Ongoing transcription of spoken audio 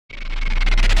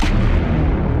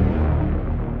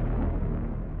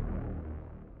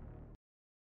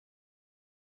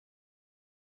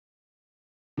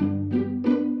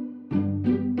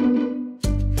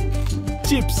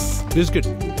Chips biscuit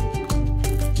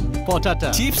পটাটা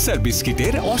chips আর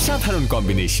বিস্কিটের অসাধারণ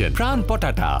combination প্রাণ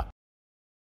পটাটা।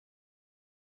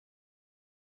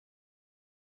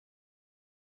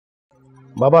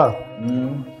 বাবা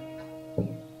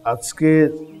আজকে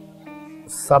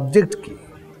সাবজেক্ট কি?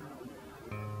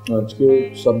 আজকে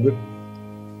সাবজেক্ট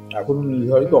এখনো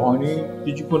নির্ধারিত হয়নি,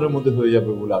 কিছুক্ষণের মধ্যে হয়ে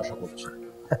যাবে বলে আশা করছি।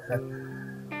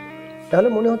 তাহলে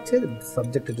মনে হচ্ছে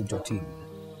সাবজেক্ট একটু জটিল।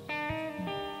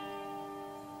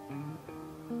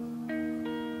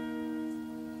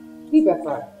 কি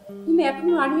ব্যাপার, তুমি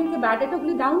এখনো আরিয়ানকে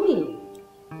বায়োডাটাগুলি দাওনি?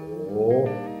 ও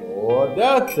ও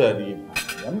দ্যাটস আরিয়ান,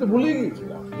 আমি তো ভুলে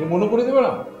গিয়েছিলাম, যে মনে করে দেবে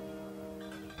না।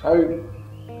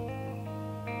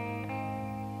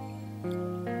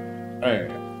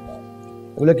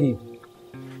 ওগুলো কি?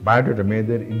 বায়োডাটা,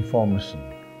 মেয়েদের ইনফরমেশন।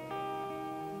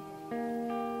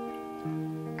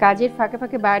 কাজের ফাঁকে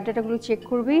ফাঁকে বায়োডাটাগুলো চেক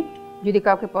করবি, যদি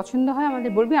কাউকে পছন্দ হয়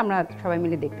আমাদের বলবি, আমরা সবাই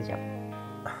মিলে দেখতে যাব।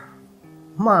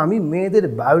 মা আমি মেয়েদের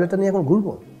বায়োডাটা নিয়ে এখন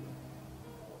ঘুরবো?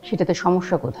 সেটাতে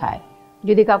সমস্যা কোথায়?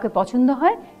 যদি কাউকে পছন্দ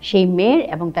হয় সেই মেয়ের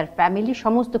এবং তার ফ্যামিলির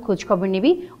সমস্ত খোঁজ খবর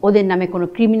নিবি, ওদের নামে কোনো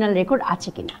ক্রিমিনাল রেকর্ড আছে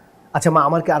কিনা। আচ্ছা মা,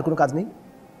 আমার কি আর কোনো কাজ নেই?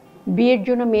 বিয়ের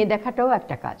জন্য মেয়ে দেখাটাও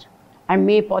একটা কাজ, আর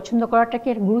মেয়ে পছন্দ করাটা কি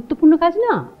একটা গুরুত্বপূর্ণ কাজ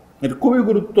না? এটা খুবই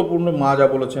গুরুত্বপূর্ণ, মা যা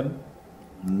বলেছেন।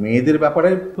 মেয়েদের ব্যাপারে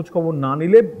খোঁজ খবর না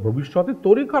নিলে ভবিষ্যতে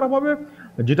তোরই খারাপ হবে,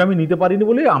 যেটা আমি নিতে পারিনি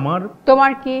বলে আমার।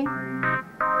 তোমার কি?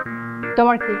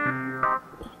 তোমার কি?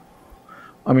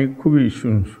 আমি খুবই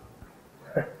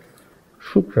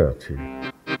সুখে আছি।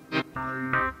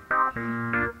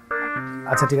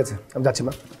 আচ্ছা ঠিক আছে, আমি যাচ্ছি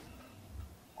মা।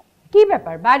 কি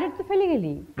ব্যাপার, বায়োডাটা তো ফেলে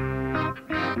গেলি?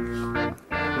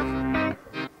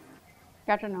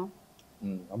 কাটা নাও।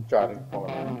 আমি চাই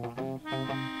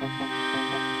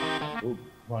খুব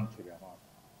ভান ছিল আমার।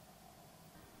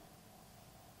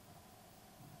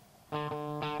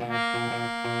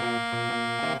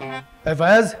 এই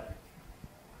ফায়াজ,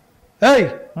 এই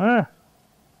হ্যাঁ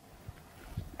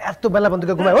এত বেলা বন্ধ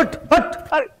করে ঘুমায়, ওঠ ওঠ।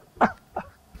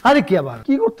 আরে কি আবার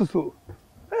কি করতেছো?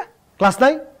 ক্লাস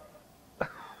নাই?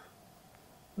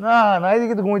 না না,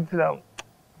 এদিকে তো ঘুমাইছিলাম।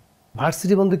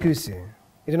 ভার্সিটি বন্ধ কি হয়েছে?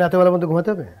 এই জন্য এত বেলা বন্ধ ঘুমাতে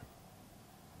হবে?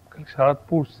 সারা রাত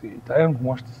পড়ছি, তাই আমি ঘুম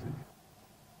আসতেছি।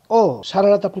 ও সারা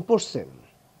রাত আপনি পড়ছেন?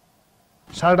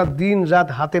 সারাটা দিন রাত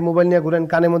হাতে মোবাইল নিয়ে ঘুরেন,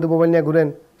 কানের মধ্যে মোবাইল নিয়ে ঘুরেন,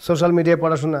 সোশ্যাল মিডিয়ায়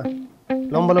পড়াশোনা,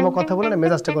 লম্বা লম্বা কথা বলে না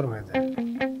মেজাজটা গরম হয়ে যায়।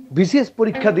 বিসিএস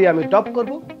পরীক্ষা দিয়ে আমি টপ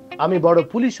করব, আমি বড়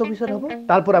পুলিশ অফিসার হব,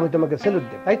 তারপর আমি তোমাকে স্যালুট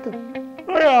দেব, তাই তো?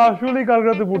 আসলেই কাল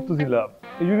রাতে পড়তেছিলাম,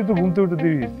 এই জন্যই তো ঘুমতে উঠতে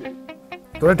দেরি হয়েছে।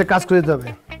 তোর একটা কাজ করে দিতে হবে।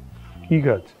 কি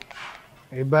কাজ?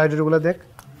 এই বায়োডাটাগুলো দেখ।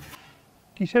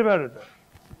 কিসের বায়োডাটা?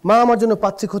 মা আমার জন্য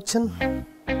পাচ্ছি খুঁজছেন,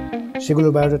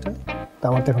 সেগুলোর বায়োডাটা। তা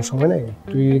আমার তো এখন সময় নাই,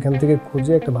 তুই এখান থেকে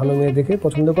খুঁজে একটা ভালো মেয়ে দেখে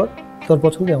পছন্দ কর, তোর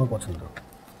পছন্দই আমার পছন্দ।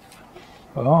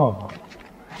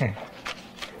 হ্যাঁ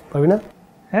পারবি না?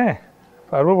 হ্যাঁ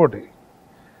পারবো বটে,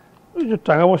 ওই যে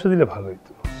টাকা পয়সা দিলে ভালো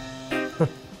হইতো।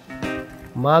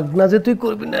 মাগনা যে তুই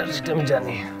করবি না সেটা আমি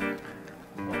জানি।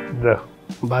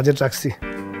 বাজেট রাখছি।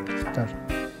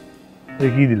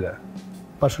 কি দিলা?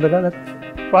 500 টাকা রাখ।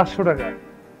 500 টাকা?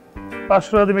 500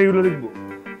 টাকা দিয়ে এগুলো দেখবো?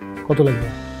 কত লাগবে?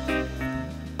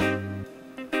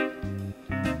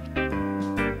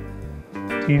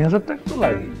 3000 টাকা তো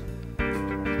লাগে।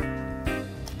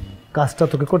 কাজটা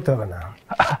তোকে করতে হবে না,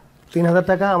 3000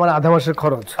 টাকা আমার আধা মাসের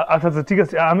খরচ। আচ্ছা আচ্ছা ঠিক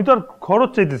আছে, আমি তো আর খরচ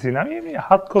চাইতেছি না, আমি এমনি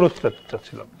হাত খরচ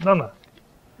চাচ্ছিলাম। না না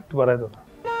একটু বাড়াই দাও না।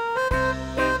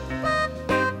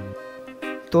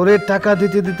 তোরে টাকা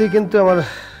দিতে দিতে কিন্তু আমার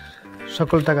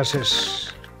সকল টাকা শেষ।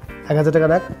 1000 টাকা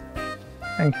রাখ।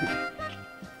 Thank you.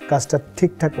 কাজটা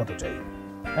ঠিকঠাক মতো চাই।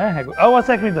 হ্যাঁ হ্যাঁ,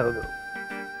 আচ্ছা 1 মিনিট দাঁড়াও দাঁড়াও।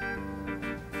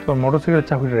 তোর মোটরসাইকেলের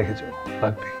চাকুরিটা রেখেছো,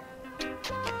 লাগবে,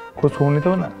 খোঁজ খবর নিতে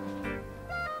হবে না?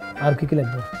 আর কি কি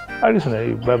লাগবে? আর কিছু না,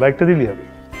 এই বাইকটা দিলেই হবে।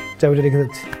 চাবিটা রেখে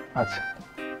যাচ্ছি। আচ্ছা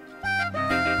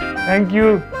থ্যাংক ইউ।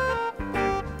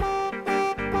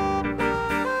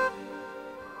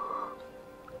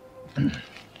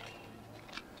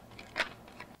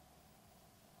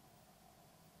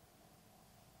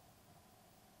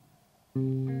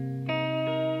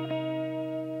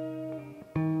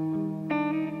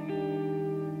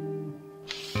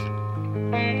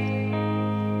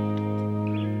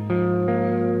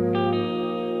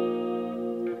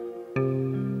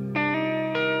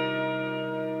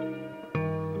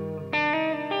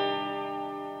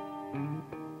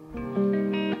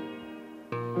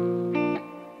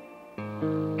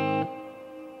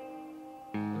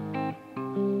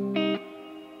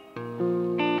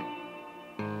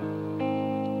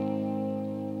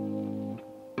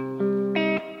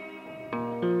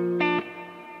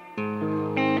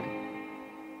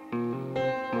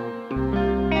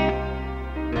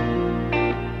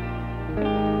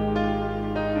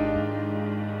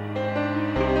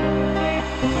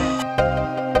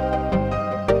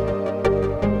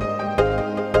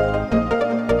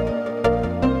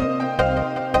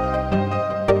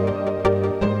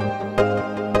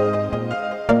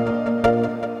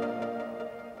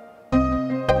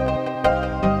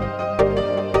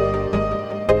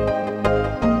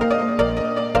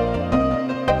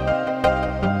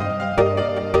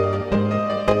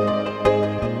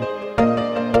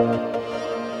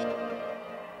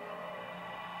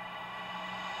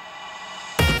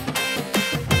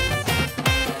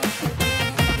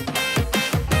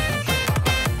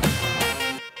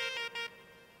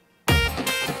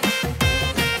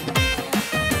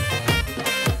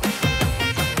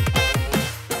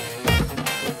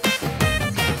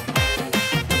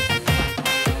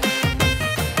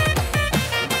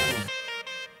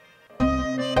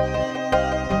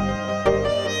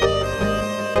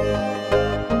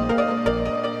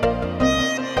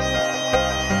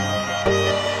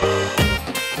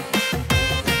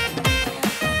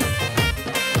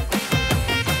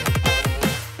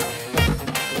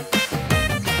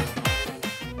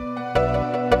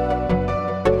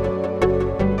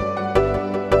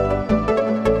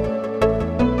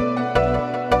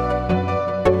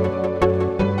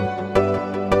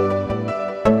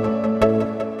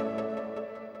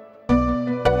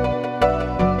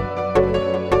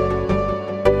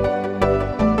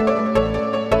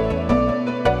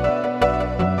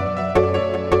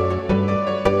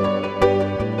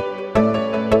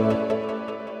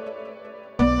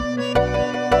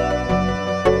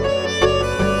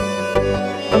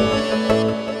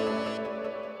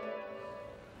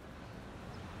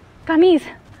 কানিজ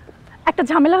একটা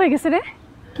ঝামেলা হয়ে গেছে রে।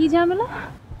 কি ঝামেলা?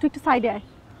 তুই একটু সাইডে আয়।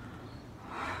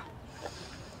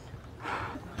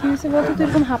 কি হয়েছে বলতো, তুই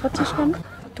এরকম হাঁপাচ্ছিস কেন?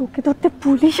 তোকে ধরতে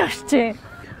পুলিশ আসছে।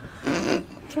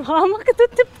 আমাকে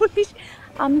ধরতে পুলিশ?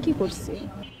 আমি কি করছি?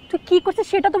 তুই কি করছিস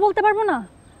সেটা তো বলতে পারবো না।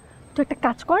 তুই একটা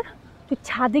কাজ কর, তুই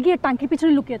ছাদে গিয়ে টাঙ্কির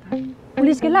পিছনে লুকিয়ে থাক।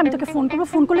 পুলিশ গেলে আমি তোকে ফোন করবো,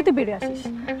 ফোন করলে তুই বেরিয়ে আসিস।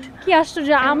 কি আশ্চর্য,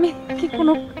 আমি কি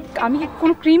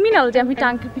কোনো ক্রিমিনাল যে আমি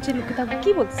টাঙ্কির পিছনে লুকিয়ে থাকবো?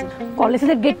 কি বলছিস?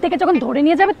 কলেজের গেট থেকে যখন ধরে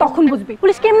নিয়ে যাবে তখন বুঝবি।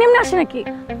 পুলিশ কি এমনি এমনি আসে নাকি?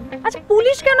 আচ্ছা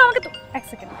পুলিশ কেন আমাকে তো এক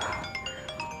সেকেন্ড।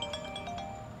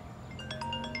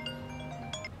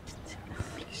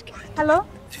 হ্যালো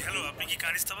হ্যালো, আপনি কি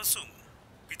কানিজ তাবাসসুম?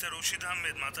 পিতা রশিদ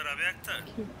আহমেদ, মাতা রাবে আক্তার?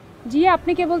 জি,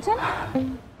 আপনি কে বলছেন?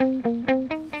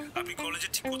 আপনি কলেজে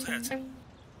ঠিক কোথায় আছেন?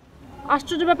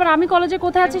 আশ্চর্য ব্যাপার, আমি কলেজে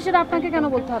কোথায় আছি সেটা আপনাকে কেন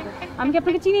বলতে হবে? আমি কি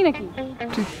আপনাকে চিনি নাকি?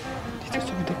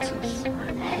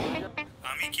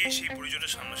 আমি কে সেই পরিচয়টা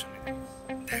সামনাসামনি,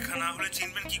 দেখা না হলে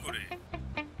চিনবেন কি করে?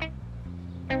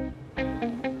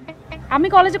 আমি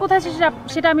কলেজে কোথায় আছি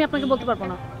সেটা আমি আপনাকে বলতে পারবো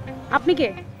না। আপনি কে?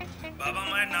 বাবা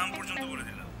মায়ের নাম পর্যন্ত বলে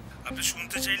দিলাম। আপনি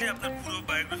শুনতে চাইলে আপনার পুরো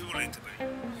বায়োগ্রাফি বলে দিতে পারি।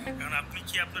 কারণ আপনি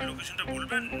কি আপনার লোকেশনটা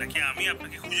বলবেন নাকি আমি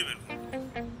আপনাকে খুঁজে বের করব?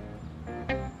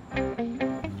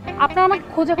 আপনার আমাকে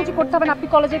খোঁজাখুঁজি করতে হবে না। আপনি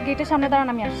কলেজের গেটের সামনে দাঁড়ান,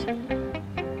 আমি আসছি।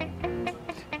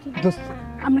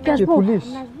 আমরা কি আসবো? পুলিশ?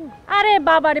 আরে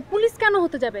বাবা রে, পুলিশ কেন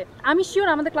হতে যাবে? আমি শিওর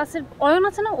আমাদের ক্লাসের অয়ন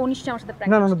আছে না, ও নিশ্চয়ই আমার সাথে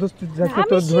প্র্যাকটিস। না না দোস্ত, যাকে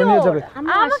তো ধরে নিয়ে যাবে।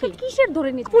 আমাকে কিসের ধরে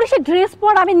নিয়ে? পুলিশের ড্রেস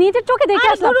পর আমি নিজের চোখে দেখে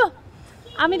আসলাম।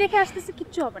 আমি দেখে আসতেছি,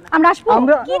 কিচ্ছু হবে না। আমরা আসবো,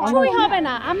 কিছুই হবে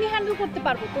না, আমি হ্যান্ডেল করতে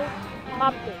পারবো। তো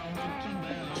ভাবতো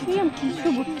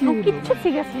কিচ্ছু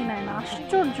সিরিয়াসলি নেয় না।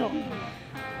 আশ্চর্য।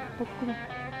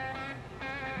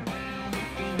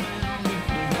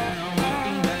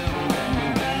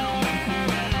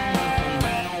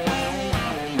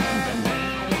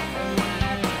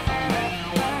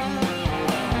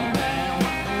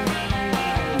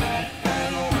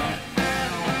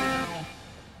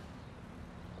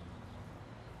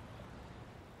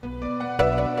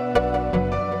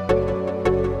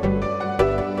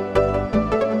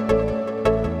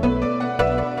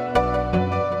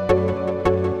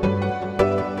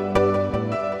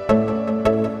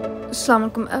 আসসালামু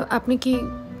আলাইকুম।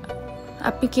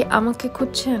 আপনি কি আমাকে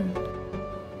খুঁজছেন?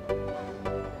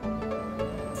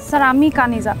 স্যার আমি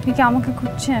কানিজ, আপনি কি আমাকে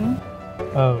খুঁজছেন?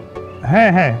 হ্যাঁ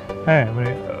হ্যাঁ হ্যাঁ,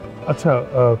 মানে আচ্ছা,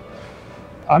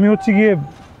 আমি হচ্ছে গিয়ে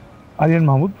আরিয়ান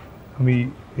মাহমুদ, আমি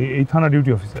এই থানা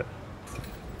ডিউটি অফিসার।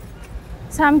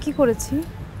 স্যার আমি কি করেছি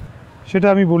সেটা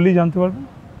আমি বললেই জানতে পারবেন।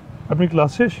 আপনি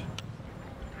ক্লাস শেষ?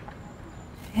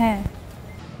 হ্যাঁ।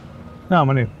 না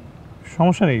মানে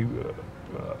সমস্যা নেই,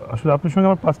 আসলে আপনার সঙ্গে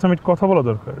আমার 5 মিনিট কথা বলা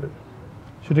দরকার।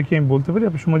 সেটা কি আমি বলতে পারি?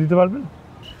 আপনি সময় দিতে পারবেন?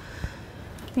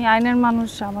 আপনি আইনের মানুষ,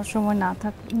 আমার সময় না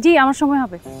থাক। জি আমার সময়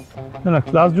হবে। না না,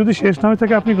 ক্লাস যদি শেষ না হয়ে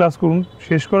থাকে আপনি ক্লাস করুন,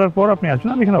 শেষ করার পর আপনি আসুন,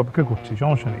 আমি এখানে অপেক্ষা করছি,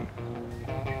 সমস্যা নেই।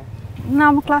 না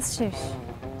আমার ক্লাস শেষ।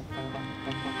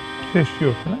 শেষ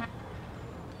শিওর না?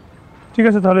 ঠিক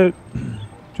আছে তাহলে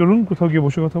চলুন কোথাও গিয়ে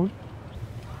বসে কথা বলি।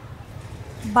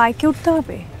 বাইকে উঠতে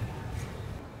হবে?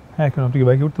 হ্যাঁ, কেন আপনি কি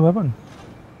বাইকে উঠতে পারবেন?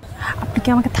 আপনি কি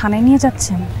আমাকে থানায় নিয়ে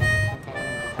যাচ্ছেন?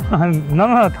 না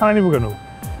না, থানায় নিব কেন?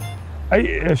 এই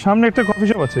সামনে একটা কফি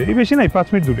শপ আছে, এই বেশি নাই 5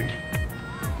 মিনিট দূরে,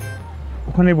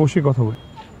 ওখানে বসে কথা বলি।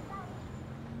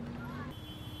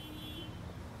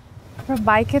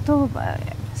 বাইকে তো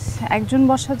একজন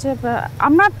বসা যে,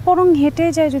 আমরা বরং হেঁটে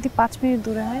যাই যদি 5 মিনিট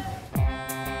দূরে হয়।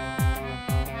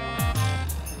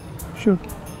 Sure,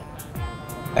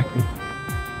 1 minute.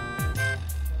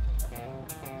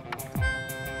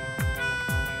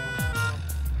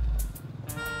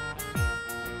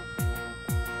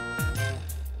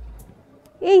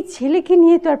 এই ছেলেকে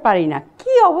নিয়ে তো আর পারি না,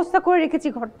 কি অবস্থা করে রেখেছি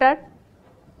ঘরটার।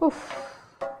 উফ।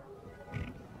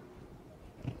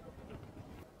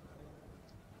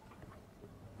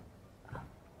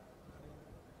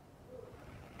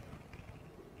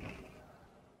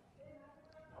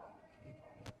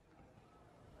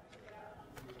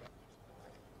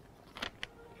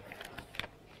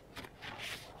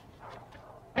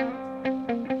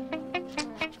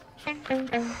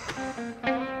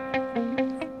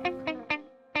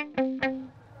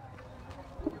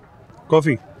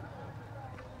 কফি।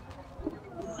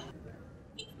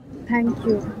 Thank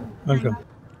you. ওয়েলকাম।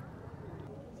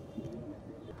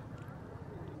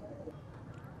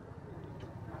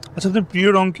 আচ্ছা, আপনার প্রিয়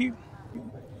রং কি?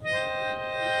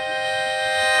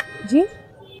 জি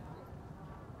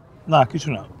না কিছু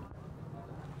না,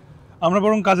 আমরা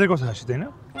বরং কাজের কথা আসি, তাই না?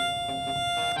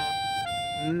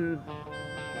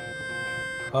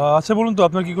 আচ্ছা বলুন তো,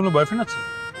 আপনার কি কোনো বয়ফ্রেন্ড আছে?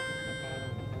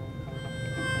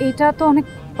 এটা তো অনেক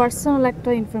পার্সোনাল একটা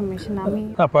ইনফরমেশন। আমি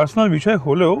না, পার্সোনাল বিষয়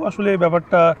হলেও আসলে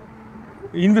ব্যাপারটা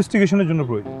ইনভেস্টিগেশনের জন্য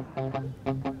প্রয়োজন।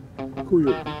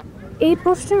 এই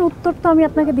প্রশ্নের উত্তর তো আমি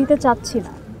আপনাকে দিতে চাচ্ছি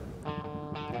না।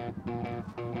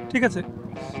 ঠিক আছে,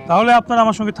 তাহলে আপনার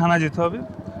আমার সঙ্গে থানায় যেতে হবে,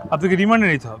 আপনাকে রিমান্ডে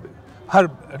নিতে হবে। আর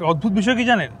একটা অদ্ভুত বিষয় কি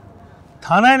জানেন,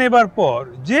 থানায় নেবার পর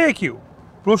যে কেউ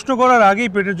প্রশ্ন করার আগেই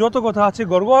পেটের যত কথা আছে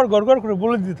গড়গড় গড়গড় করে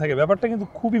বলে দিতে থাকে। ব্যাপারটা কিন্তু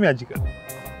খুবই ম্যাজিক্যাল।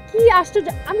 কি আশ্চর্য!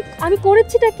 আমি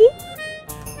করেছিটা কি?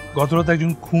 গতরাতে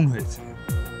একজন খুন হয়েছে,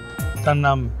 তার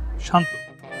নাম শান্ত।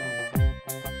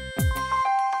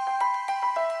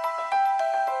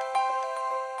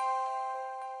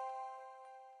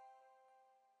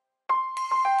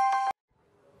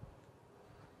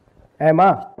 হ্যাঁ মা,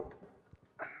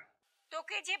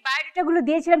 তোকে যে বায়োডাটাগুলো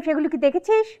দিয়েছিলাম সেগুলো কি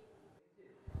দেখেছিস?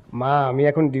 মা আমি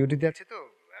এখন ডিউটিতে আছি তো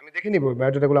আমি দেখে নিব,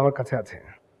 বায়োডাটাগুলো আমার কাছে আছে।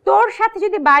 তোর সাথে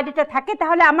যদি বায়োডাটা থাকে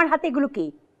তাহলে আমার হাতে এগুলো কি?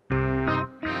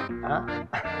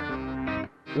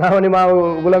 না মানে মা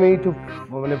ওগুলো আমি একটু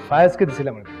মানে ফায়াজকে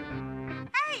দিয়েছিলাম আর কি।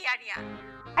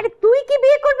 আরে তুই কি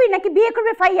বিয়ে করবি নাকি বিয়ে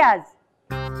করবে ফাইয়াজ?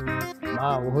 মা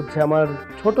ও হচ্ছে আমার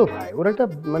ছোট ভাই, ওর একটা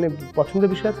মানে পছন্দের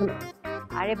বিষয় আছে না।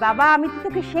 আরে বাবা, আমি তো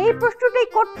তোকে সেই প্রশ্নটাই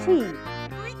করছি,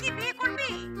 তুই কি বিয়ে করবি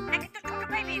নাকি তোর ছোট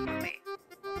ভাই বিয়ে করবে?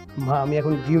 মা আমি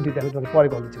এখন ডিউটিতে, আমি তোমাকে পরে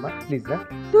কল দিচ্ছি মা, প্লিজ। না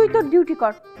তুই তোর ডিউটি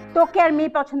কর, তোকে আর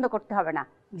মেয়ে পছন্দ করতে হবে না,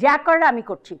 যা করার আমি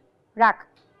করছি, রাখ।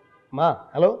 মা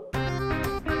হ্যালো,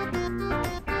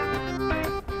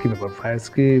 কি ব্যাপার ফায়াজ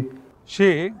কি? সে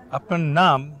আপনার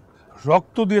নাম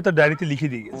রক্ত দিয়ে তার ডায়েরিতে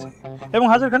লিখে দিয়ে গেছে এবং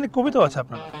হাজারখানেক কবিতাও আছে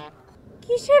আপনার।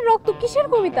 কিসের রক্ত, কিসের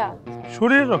কবিতা?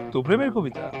 শরীরের রক্ত, প্রেমের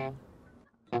কবিতা।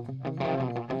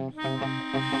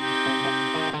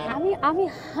 আমি আমি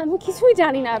আমি কিছুই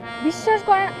জানি না, বিশ্বাস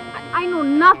করেন। I know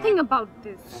nothing about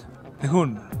this. দেখুন,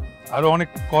 আরো অনেক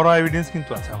কড়া এভিডেন্স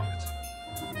কিন্তু আছে আমার কাছে।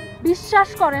 বিশ্বাস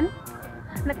করেন,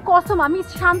 মানে কসম, আমি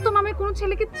শান্ত নামে কোনো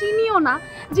ছেলেকে চিনিও না,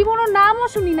 জীবনের নামও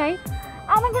শুনি নাই।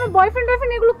 আমার কোনো বয়ফ্রেন্ড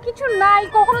এগুলো কিছু নাই,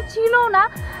 কখনো ছিলও না।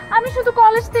 আমি শুধু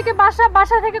কলেজ থেকে বাসা,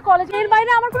 বাসা থেকে কলেজ, এর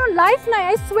বাইরে আমার কোনো লাইফ নাই,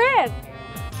 আই সোয়্যার।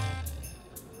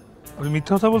 আপনি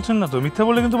মিথ্যা কথা বলছেন না তো? মিথ্যা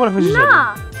বললে কিন্তু পরে ফেঁসে যাবেন। না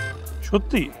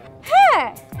সত্যি? হ্যাঁ।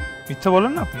 মিথ্যা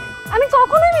বলেন না আপনি? আমি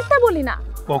কখনোই মিথ্যা বলি না।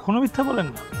 কখনো মিথ্যা বলেন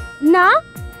না? না।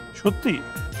 সত্যি?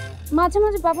 মাঝে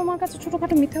মাঝে বাবা মার কাছে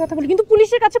ছোটখাটো মিথ্যা কথা বলি, কিন্তু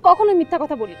পুলিশের কাছে কখনোই মিথ্যা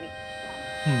কথা বলিনি।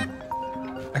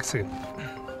 এক সেকেন্ড।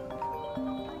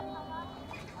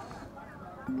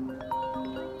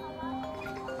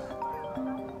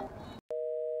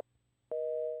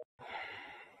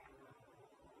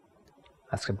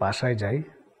 আজকে বাসায় যাই,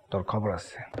 তোর খবর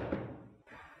আছে।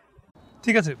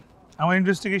 ঠিক আছে, আমার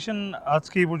ইনভেস্টিগেশন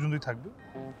আজকে এই পর্যন্তই থাকবে।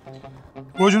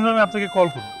 প্রয়োজন আমি আপনাকে কল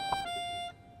করব।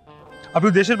 আপনি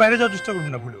দেশের বাইরে যাওয়ার চেষ্টা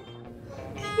করবেন না ভুলেও।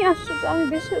 কি আশ্চর্য, আমি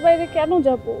দেশের বাইরে কেন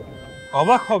যাব?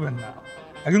 অবাক হবেন না,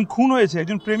 একজন খুন হয়েছে,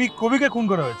 একজন প্রেমিক কবিকে খুন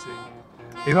করা হয়েছে।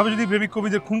 এভাবে যদি প্রেমিক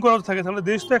কবিদের খুন করা থাকে তাহলে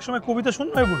দেশ তো একসময় কবিতা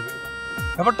শূন্য হয়ে পড়বে।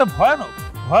 ব্যাপারটা ভয়ানক,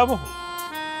 ভয়াবহ।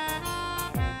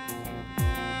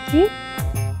 কি?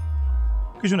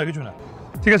 কিছু না, কিছু না।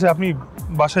 ঠিক আছে, আপনি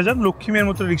বাসায় যান, লক্ষ্মী মেয়ের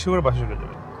মতো রিক্সা করে বাসায় চলে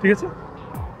যাবেন। ঠিক আছে,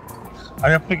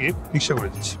 আমি আপনাকে রিক্সা করে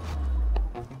দিচ্ছি।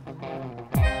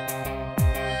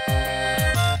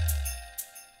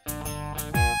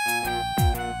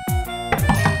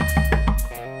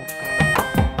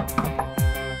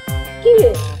 কি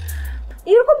রে,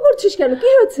 এরকম করছিস কেন? কি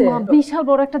হয়েছে? বিশাল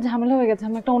বড় একটা ঝামেলা হয়ে গেছে,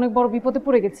 আমি একটা অনেক বড় বিপদে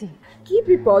পড়ে গেছি। কি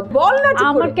বিপদ বল না।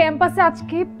 আমার ক্যাম্পাসে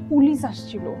আজকে পুলিশ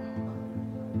আসছিল।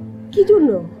 কি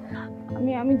জন্য?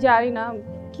 আমি জানি না,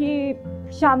 কি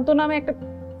শান্ত নামে একটা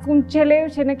কোন ছেলে,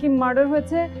 সে নাকি মার্ডার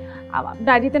হয়েছে,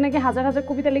 ডায়েরিতে নাকি হাজার হাজার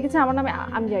কবিতা লিখেছে আমার নামে।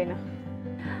 আমি জানি না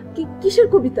কিসের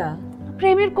কবিতা?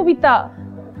 প্রেমের কবিতা।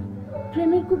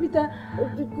 প্রেমের কবিতা?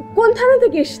 কোন থানা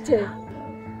থেকে এসেছে?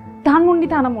 ধানমন্ডি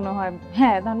থানা মনে হয়।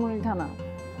 হ্যাঁ, ধানমন্ডি থানা।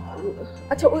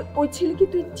 আচ্ছা, ওই ছেলে কি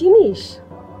তুই চিনিস?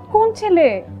 কোন ছেলে?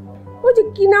 ওই যে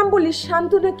কি নাম বলিস,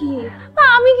 শান্ত নাকি?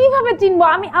 আমি কিভাবে চিনবো?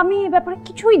 আমি এই ব্যাপারে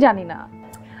কিছুই জানি না।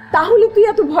 তাহলে তুই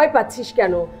এত ভয় পাচ্ছিস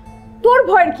কেন? তোর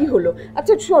ভয়ের কি হলো?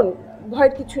 আচ্ছা শোন,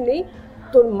 ভয়ের কিছু নেই,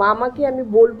 তোর মামাকে আমি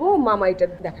বলবো, মামা এটা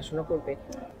দেখাশোনা করবে।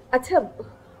 আচ্ছা,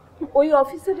 ওই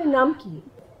অফিসারের নাম কি?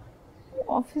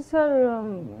 অফিসার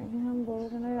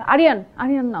আরিয়ান।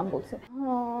 আরিয়ান নাম বলছে।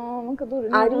 আমাকে ধরে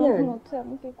আরিয়ান?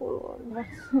 আমি কি করবো?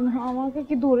 আমাকে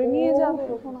কি ধরে নিয়ে যাবে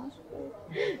এখন? আসবে।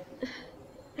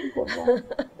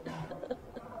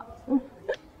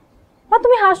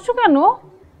 তুমি হাসছো কেন?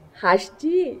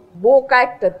 হাসছি? বোকা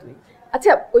একটা তুই।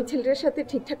 আচ্ছা, ওই ছেলেটার সাথে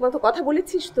ঠিকঠাক মতো কথা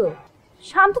বলেছিস তো?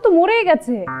 শান্ত তো মরেই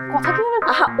গেছে, কথা কিভাবে?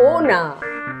 আহা, ও না,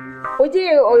 ওই যে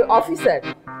ওই অফিসার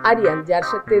আরিয়ান, যার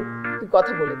সাথে তুই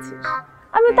কথা বলেছিস।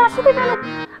 আমি তার সাথে কেন?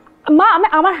 মা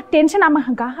আমার টেনশন, আমার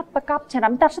গা হাত পা কাঁপছে না।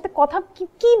 আমি তার সাথে কথা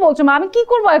কি বলছো মা? আমি কি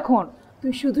করবো এখন?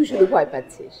 তুই শুধু ভয়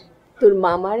পাচ্ছিস। তোর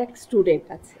মামার এক স্টুডেন্ট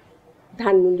আছে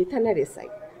ধানমন্ডি থানার এসআই,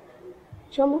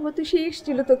 সম্ভবত সে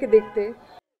এসেছিল তোকে দেখতে,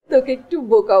 তোকে একটু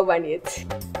বোকাও বানিয়েছে।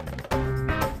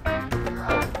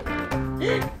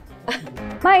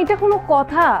 মা এটা কোনো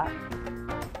কথা?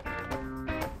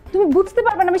 তুমি বুঝতে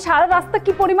পারবে না আমি সারা রাস্তা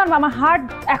কি পরিমাণ আমার হার্ট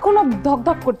এখনো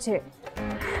ধকধক করছে।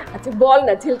 আচ্ছা বল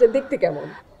না, ছেলেটা দেখতে কেমন?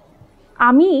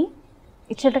 আমি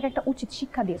এই ছেলেটাকে একটা উচিত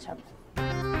শিক্ষা দিয়ে ছাড়বো।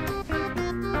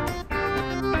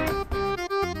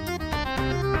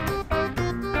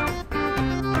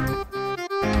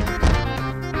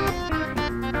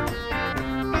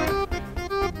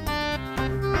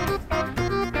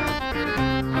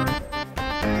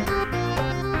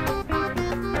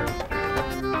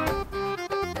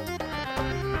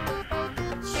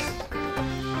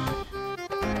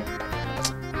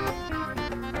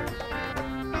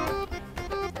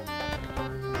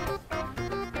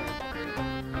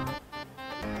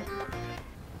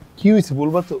 কি হয়েছে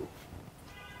বলবা তো?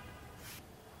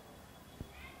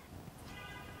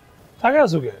 থাকে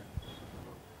আছো কে?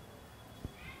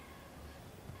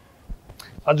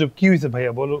 আজব কি হয়েছে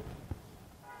ভাইয়া বলো।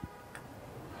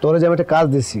 তোরা যে আমি একটা কাজ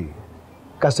দিছি,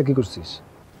 কাজটা কি করছিস?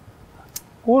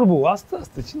 করবো আস্তে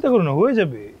আস্তে, চিন্তা করো না, হয়ে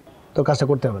যাবে। তোর কাজটা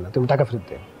করতে হবে না, তুমি টাকা ফেরত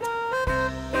দে।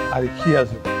 আরে কি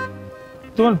আছো,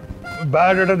 তোমার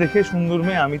বায়োডাটা দেখে সুন্দর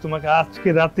মেয়ে, আমি তোমাকে আজকে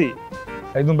রাতে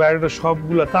একদম বায়োডাটা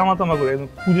সবগুলা তামা করে একদম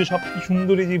খুঁজে সব কি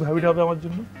সুন্দরী যে ভাবিটা হবে আমার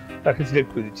জন্য তাকে সিলেক্ট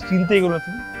করে দিচ্ছি, চিন্তাই করো না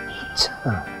তুমি। আচ্ছা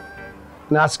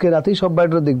না, আজকে রাতেই সব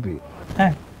বায়োডাটা দেখবি?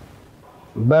 হ্যাঁ।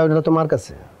 বায়োডাটা তো মার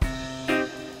কাছে।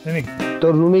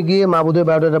 তোর রুমে গিয়ে মা বোধহয়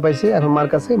বায়োডাটা পাইছে, এখন মার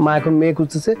কাছে। মা এখন মেয়ে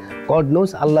খুঁজতেছে, গড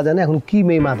নোস, আল্লাহ জানে এখন কি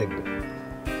মেয়ে মা দেখবে।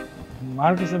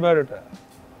 মার কাছে বায়োডাটা?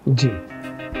 জি।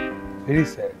 Very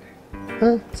sad.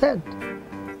 হ্যাঁ স্যাড।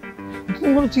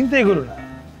 তুমি কোনো চিন্তাই করো না,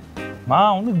 মা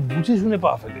অনেক বুঝে শুনে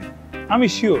পা ফেলে। আমি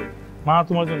শিওর মা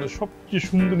তোমার জন্য সবচেয়ে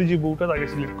সুন্দরী যে বউটা তাকে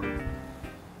সিলেক্ট করবে।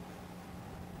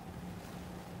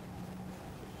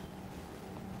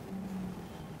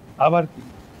 আবার কি?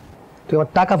 তুই আমার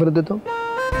টাকা ফেরত দে তো।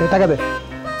 টাকা দে।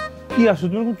 কি আসো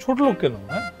তুমি খুব ছোট লোক কেন?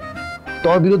 হ্যাঁ,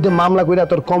 তোর বিরুদ্ধে মামলা কইরা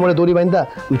তোর কোমরে দড়ি বাইন্ধা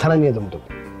আমি থানায় নিয়ে যাবো তোকে।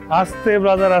 আস্তে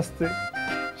ব্রাদার আস্তে,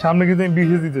 সামনে কিন্তু আমি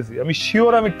বিশেষ দিতেছি, আমি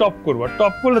শিওর আমি টপ করবো।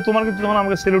 টপ করলে তোমার কিন্তু তখন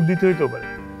আমাকে সেলুট দিতে হইতে পারে।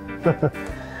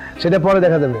 সেটা পরে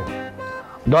দেখা যাবে,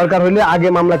 দরকার হইলে আগে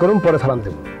মামলা করুন পরে সালাম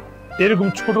দেব। এরকম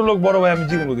ছোট লোক বড় ভাই আমি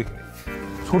জীবনে দেখিনি।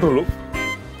 ছোট লোক।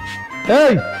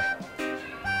 এই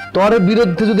তোর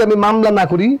বিরুদ্ধে যদি আমি মামলা না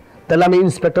করি তাহলে আমি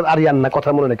ইন্সপেক্টর আরিয়ান না, কথা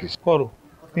মনে রাখিস। করো,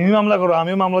 তুমি মামলা করো,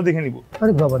 আমিও মামলা দেখে নিব।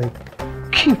 আরে বাবা রে,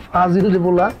 কি ফাজিল রে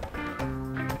বলা।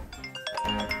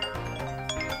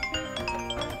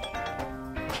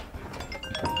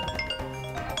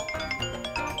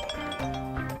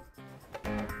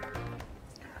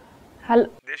 হ্যালো,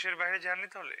 দেশের বাইরে যাননি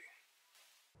তাহলে?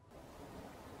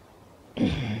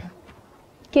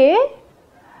 কে?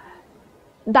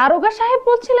 দারোগা সাহেব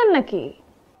বলছিলেন নাকি?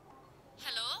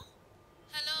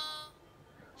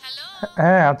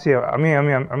 হ্যাঁ আছি,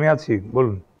 আমি আছি,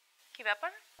 বলুন। কি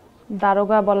ব্যাপার?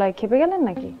 দারোগা বলায় খেপে গেলেন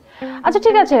নাকি? আচ্ছা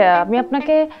ঠিক আছে, আমি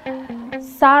আপনাকে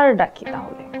স্যার ডাকি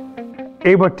তাহলে।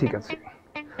 এইবার ঠিক আছে,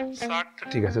 স্যারটা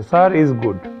ঠিক আছে, স্যার ইজ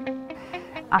গুড।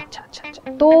 আচ্ছা আচ্ছা আচ্ছা,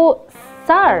 তো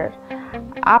স্যার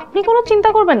আপনি কোনো চিন্তা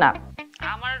করবেন না,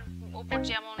 আমার উপর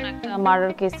যেমন একটা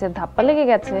মার্ডার কেসের ধাপ্পা লেগে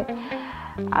গেছে,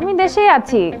 আমি দেশেই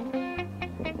আছি।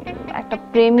 একটা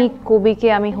প্রেমিক কবিকে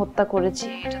আমি হত্যা করেছি,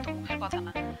 এটা তো মুখের কথা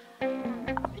না।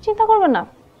 আপনি চিন্তা করবেন না,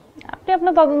 আপনি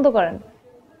আপনার তদন্ত করেন।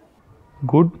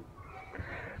 Good,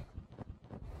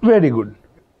 very good.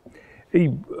 এই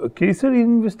কেসের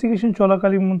ইনভেস্টিগেশন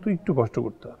চলাকালীন মতো একটু কষ্ট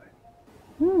করতে হবে।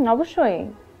 অবশ্যই।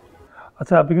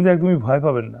 আচ্ছা আপনি কিন্তু একদমই ভয়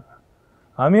পাবেন না,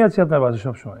 আমি আছি আপনার পাশে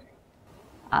সব সময়।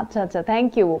 আচ্ছা আচ্ছা,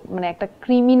 থ্যাংক ইউ, মানে একটা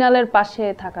ক্রিমিনালের পাশে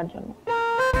থাকার জন্য।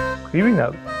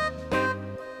 ক্রিমিনাল?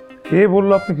 কে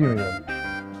বললো আপনি ক্রিমিনাল?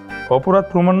 অপরাধ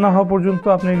প্রমাণ না হওয়া পর্যন্ত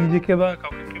আপনি নিজেকে বা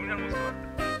কাউকে ক্রিমিনাল বলতে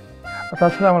পারবেন।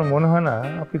 তাছাড়া আমার মনে হয় না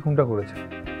আপনি কোনটা করেছেন।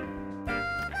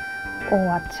 ও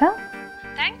আচ্ছা,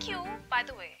 thank you. By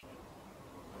the way,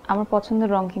 আমার পছন্দের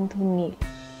রং কিন্তু নীল।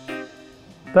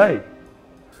 তাই?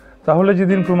 তাহলে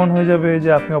যেদিন প্রমাণ হয়ে যাবে যে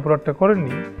আপনি অপরাধটা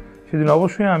করেননি, সেদিন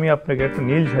অবশ্যই আমি আপনাকে একটা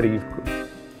নীল শাড়ি গিফট করব।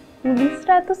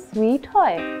 পুলিশরা এত সুইট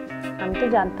হয়, আমি তো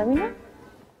জানতামই না।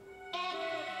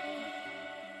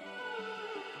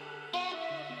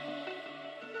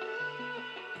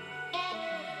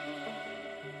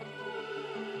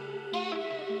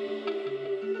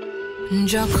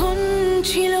 যখন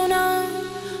ছিল না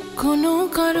কোনো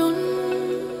কারণ,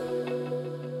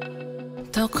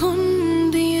 তখন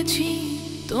দিয়েছি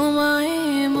তোমায়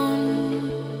মন।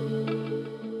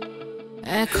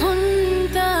 এখন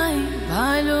তাই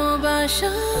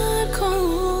ভালোবাসার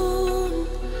খুন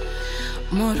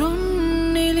মরণ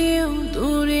নিলেও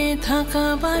দূরে থাকা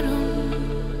বারণ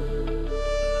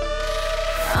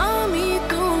আমি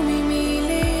তুমি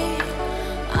মিলে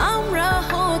আমরা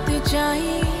হতে চাই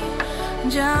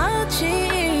যা আছে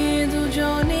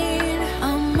দুজনের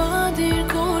আমাদের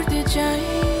করতে চাই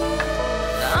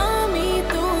আমি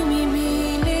তুমি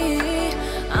মিলে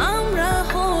আমরা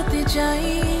হতে চাই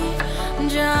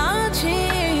যা আছে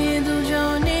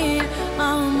দুজনের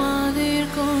আমাদের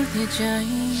করতে চাই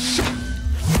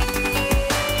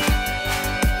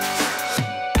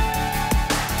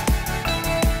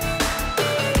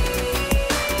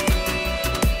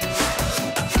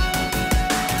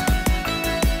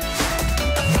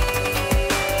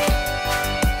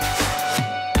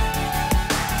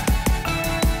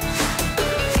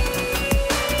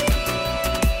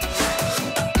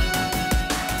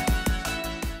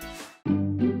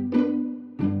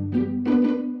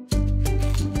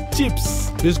চিপস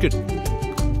বিস্কিট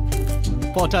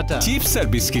পটাটা চিপস আর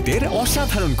বিস্কিটের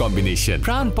অসাধারণ কম্বিনেশন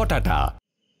প্রাণ পটাটা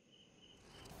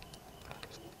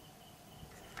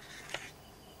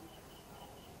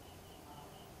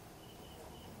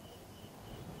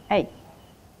এই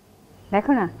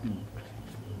দেখো না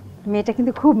মেয়েটা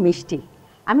কিন্তু খুব মিষ্টি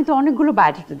আমি তো অনেকগুলো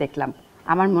বায়োডাটা দেখলাম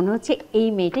আমার মনে হচ্ছে এই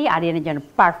মেয়েটাই আরিয়ানের জন্য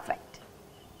পারফেক্ট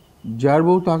যার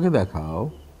বউ তাকে দেখাও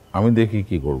আমি দেখি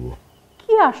কি করব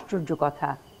কি আশ্চর্য কথা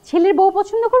ছেলের বউ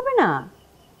পছন্দ করবে না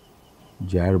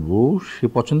যার বউ সে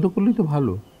পছন্দ করলেই তো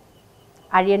ভালো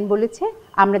আরিয়ান বলেছে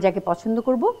আমরা যাকে পছন্দ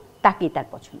করব তাকেই তার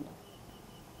পছন্দ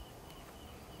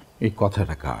এই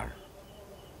কথাটা কার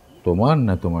তোমার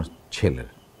না তোমার ছেলের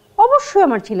অবশ্যই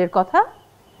আমার ছেলের কথা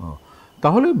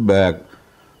তাহলে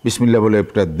বিসমিল্লাহ বলে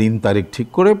একটা দিন তারিখ ঠিক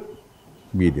করে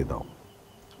বিয়ে দিয়ে দাও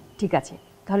ঠিক আছে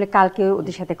তাহলে কালকে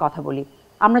ওদের সাথে কথা বলি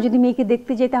আমরা যদি মেয়েকে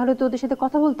দেখতে যাই তাহলে তো ওদের সাথে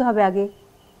কথা বলতে হবে আগে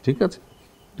ঠিক আছে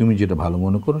তুমি যেটা ভালো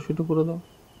মনে করো সেটা করে দাও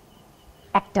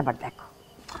একটাবার দেখো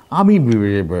আমি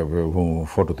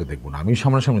ফটোতে দেখবো না আমি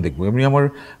সামনাসামনি দেখবো এমনি আমার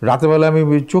রাতেবেলা আমি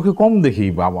চোখে কম দেখি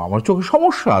আমার চোখে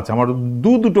সমস্যা আছে আমার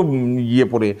দুটো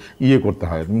ইয়ে করতে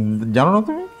হয় জানো না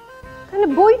তুমি তাহলে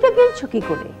বইটা গিলছো কি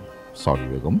করে সরি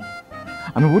বেগম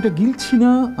আমি বইটা গিলছি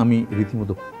না আমি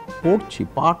রীতিমতো পড়ছি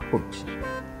পাঠ করছি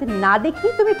না দেখি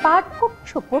তুমি পাঠ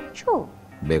পড়ছো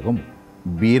বেগম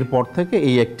বিয়ের পর থেকে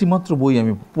এই একটি মাত্র বই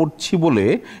আমি পড়ছি বলে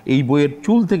এই বইয়ের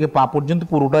চুল থেকে পা পর্যন্ত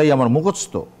পুরোটাই আমার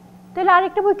মুখস্থ তাহলে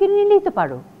আরেকটা বই কিনে নিলেই তো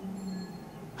পারো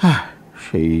হ্যাঁ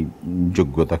সেই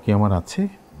যোগ্যতা কি আমার আছে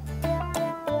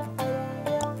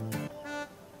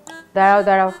দাঁড়াও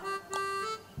দাঁড়াও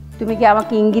তুমি কি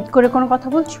আমাকে ইঙ্গিত করে কোনো কথা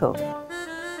বলছো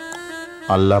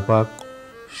আল্লাহ পাক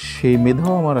সেই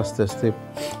মেধাও আমার আস্তে আস্তে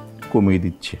কমিয়ে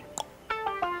দিচ্ছে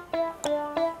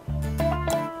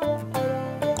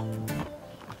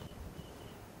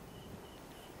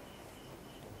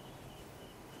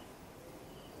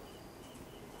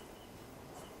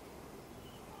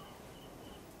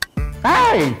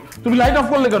তুমি লাইট অফ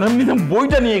করলে কেন এমনি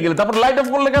বইটা নিয়ে গেলে তারপর লাইট অফ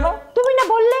করলে কেন তুমি না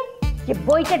বললে যে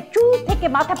বইটার চুল থেকে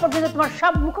মাথা পর্যন্ত তোমার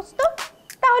সব মুখস্থ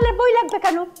তাহলে বই লাগবে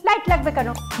কেন লাইট লাগবে কেন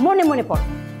মনে মনে পড়ো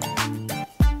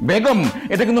বেগম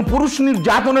এটা কিন্তু পুরুষ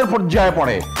নির্যাতনের পর্যায়ে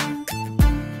পড়ে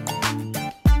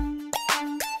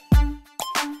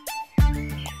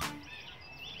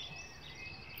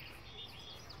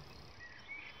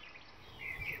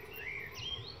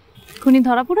খুনি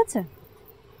ধরা পড়েছে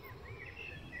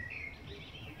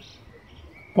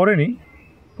পড়েনি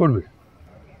পড়বে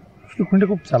আসলে খুনিটা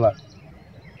খুব চালাক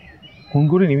খুন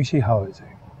করে নিমিশেই হাওয়া হয়ে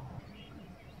যায়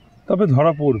তবে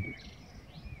ধরা পড়বে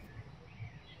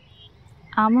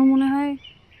আমার মনে হয়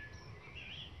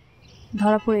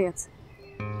ধরা পড়ে গেছে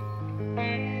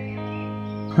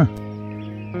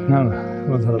না না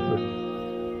ধরা পড়ে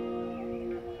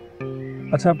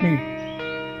আচ্ছা আপনি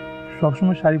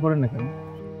সবসময় শাড়ি পরেন না কেন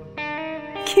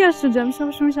কি আশ্চর্য আমি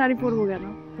সবসময় শাড়ি পরবো কেন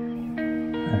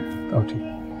হ্যাঁ তাও ঠিক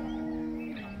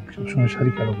সবসময়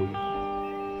শাড়ি কেন পরি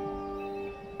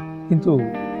কিন্তু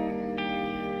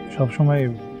সবসময়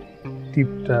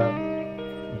টিপটা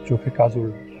চোখে কাজল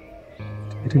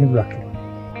এটা কিন্তু রাখলাম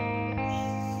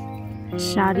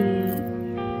শাড়ি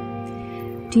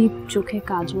টিপ চোখে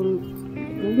কাজল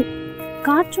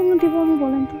কার জন্য দেবো আমি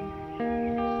বলেন তো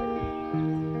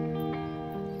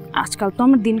আজকাল তো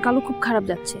আমার দিনকালও খুব খারাপ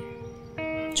যাচ্ছে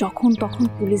যখন তখন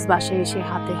পুলিশ বাসায় এসে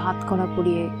হাতে হাত করা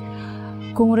পরিয়ে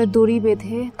কোমরে দড়ি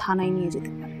বেঁধে থানায় নিয়ে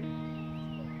যেতে পারে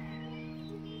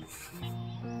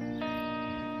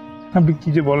আপনি কি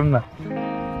যে বলেন না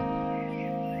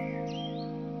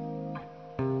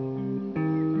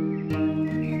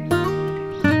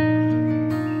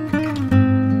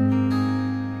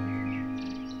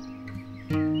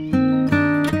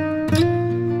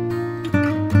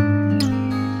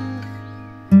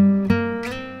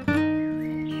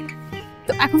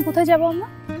তো এখন কোথায় যাবো আমরা?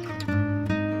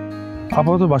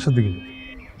 আপাতত বাসার দিকে যাই,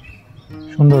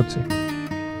 সন্ধ্যা হচ্ছে,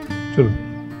 চলুন।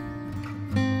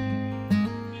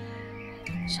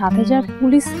 7,000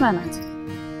 পুলিশম্যান আছে,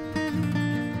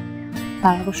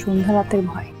 তার আবার সন্ধ্যা রাতের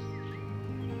ভয়।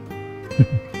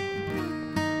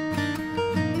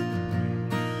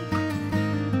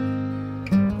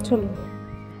 চলুন।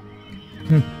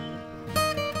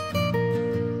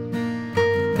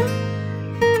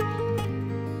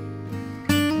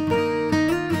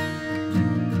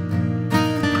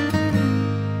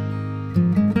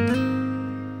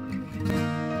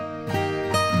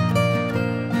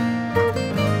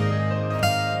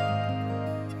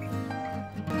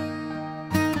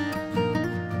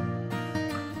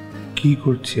 কি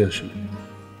করছি আসলে?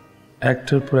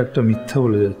 একটার পর একটা মিথ্যা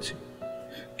বলে যাচ্ছি।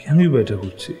 কেনই বা এটা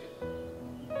করছি?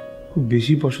 খুব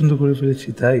বেশি পছন্দ করে ফেলেছি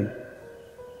তাই?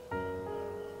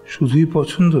 শুধুই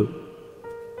পছন্দ,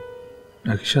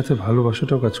 নাকি সাথে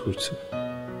ভালোবাসাটাও কাজ করছে?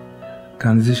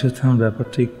 কানিজের সাথে আমার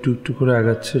ব্যাপারটা একটু একটু করে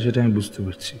আগাচ্ছে, সেটা আমি বুঝতে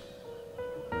পারছি।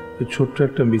 ছোট্ট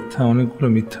একটা মিথ্যা অনেকগুলো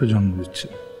মিথ্যার জন্ম দিচ্ছে।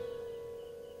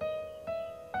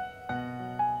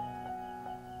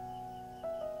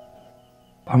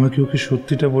 আমাকে ওকে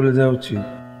সত্যিটা বলে দেওয়া উচিত।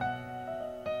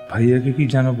 ভাইয়াকে কি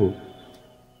জানাবো?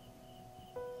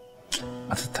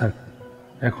 আচ্ছা থাক,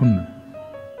 এখন না,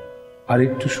 আর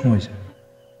একটু সময় যাক,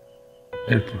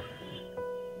 এরপর।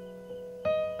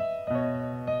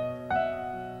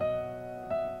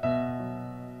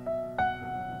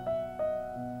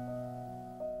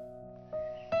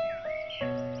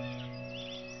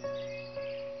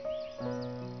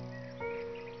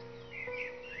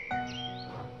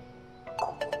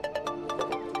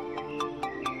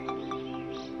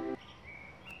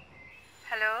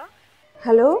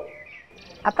 হ্যালো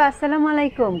আপা, আসসালামু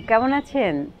আলাইকুম, কেমন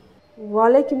আছেন?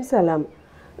 ওয়ালাইকুম সালাম।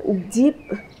 জি,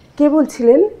 কে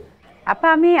বলছিলেন? আপা,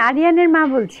 আমি আরিয়ানের মা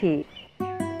বলছি।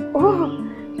 ও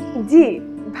জি,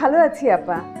 ভালো আছি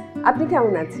আপা, আপনি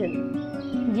কেমন আছেন?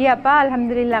 জি আপা,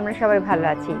 আলহামদুলিল্লাহ, আমরা সবাই ভালো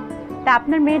আছি। তা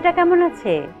আপনার মেয়েটা কেমন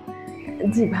আছে?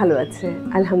 জি ভালো আছে,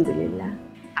 আলহামদুলিল্লাহ।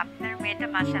 আপনার মেয়েটা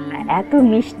মাশাআল্লাহ এত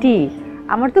মিষ্টি,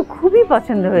 আমার তো খুবই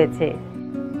পছন্দ হয়েছে।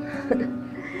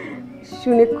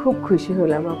 শুনে খুব খুশি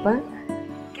হলাম আপা।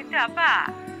 কিন্তু আপা,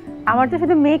 আমার তো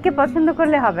শুধু মেয়েকে পছন্দ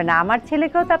করলে হবে না, আমার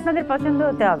ছেলেকেও তো আপনাদের পছন্দ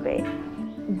হতে হবে।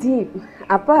 জি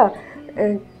আপা,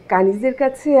 কানিজের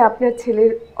কাছে আপনার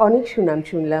ছেলের অনেক সুনাম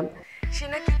শুনলাম। সে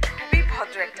নাকি খুবই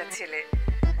ভদ্র একটা ছেলে।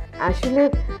 আসলে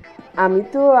আমি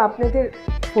তো আপনাদের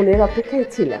ফোনের অপেক্ষায়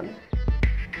ছিলাম।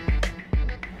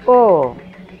 ও,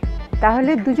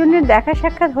 তাহলে দুজনের দেখা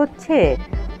সাক্ষাৎ হচ্ছে?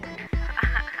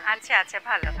 আচ্ছা আচ্ছা,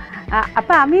 ভালো।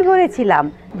 আপা, আমি বলেছিলাম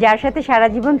যার সাথে সারা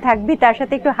জীবন থাকবি তার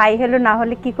সাথে একটু হাই হ্যালো না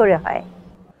হলে কি করে হয়?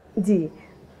 জি,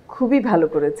 খুবই ভালো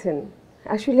করেছেন।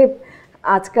 আসলে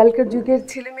আজকালকার যুগের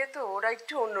ছেলে মেয়ে তো ওরা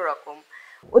একটু অন্যরকম,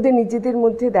 ওদের নিজেদের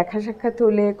মধ্যে দেখা সাক্ষাৎ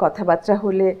হলে, কথাবার্তা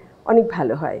হলে অনেক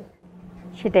ভালো হয়।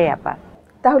 সেটাই আপা।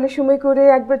 তাহলে সময় করে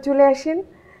একবার চলে আসেন,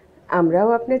 আমরাও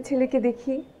আপনার ছেলেকে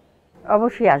দেখি।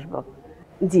 অবশ্যই আসবো।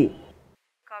 জি।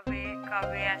 কবে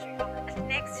কবে আসবো?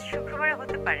 নেক্সট শুক্রবারে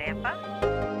হতে পারে আপা।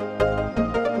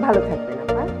 ভালো থাকবেন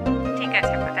আপা। ঠিক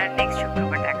আছে আপা, তার নেক্সট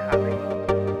শুক্রবার দেখা হবে।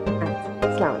 আচ্ছা,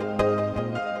 আসসালামু আলাইকুম।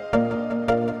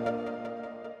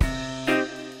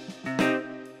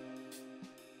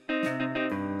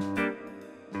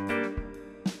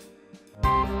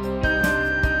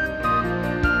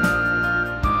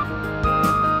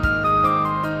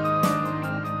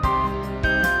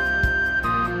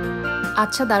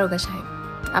 আচ্ছা দারোগা সাহেব,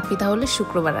 আপনি তাহলে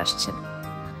শুক্রবার আসছেন,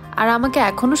 আর আমাকে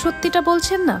এখনো সত্যিটা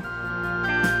বলছেন না?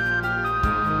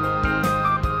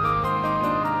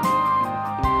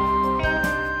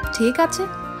 ঠিক আছে,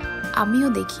 আমিও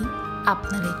দেখি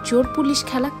আপনার এই চোর পুলিশ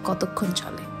খেলা কতক্ষণ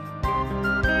চলে।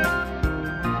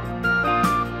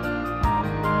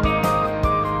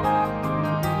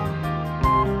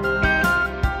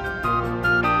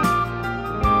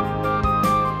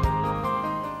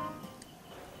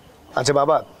 আচ্ছা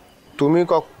বাবা, তুমি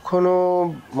কখনো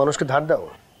মানুষকে ধার দাও?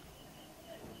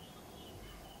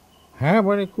 হ্যাঁ,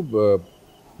 মানে খুব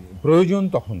প্রয়োজন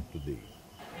তখন তো দিই।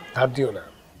 ধার দিও না।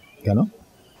 কেন?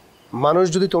 মানুষ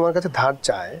যদি তোমার কাছে ধার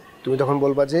চায়, তুমি তখন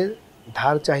বলবা যে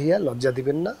ধার চাহিয়া লজ্জা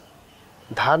দিবেন না,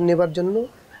 ধার নেবার জন্য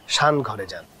শান ঘরে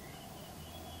যান।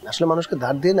 আসলে মানুষকে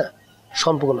ধার দিয়ে না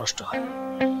সম্পর্ক নষ্ট হয়।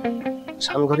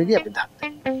 শান ঘরে গিয়ে আপনি ধার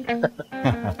দেন।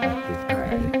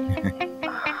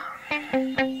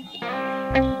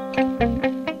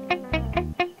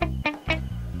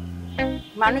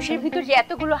 মানুষের ভিতর যে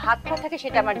এতগুলো হাত পা থাকে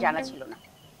সেটা আমার জানা ছিল না।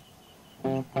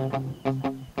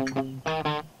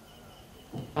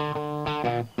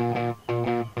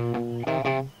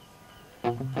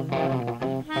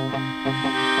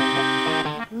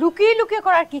 লুকিয়ে লুকিয়ে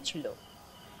করার কি ছিল?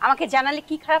 আমাকে জানালে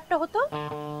কি খারাপটা হতো?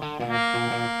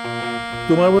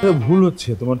 তোমার বোধহয় ভুল হচ্ছে,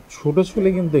 তোমার ছোট ছেলে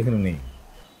কিন্তু এখানে নেই।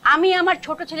 আমি আমার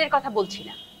ছোট ছেলের কথা বলছি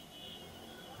না।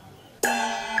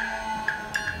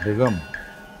 বেগম,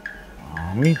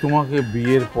 আমি তোমাকে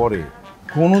বিয়ের পরে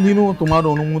কোনোদিনও তোমার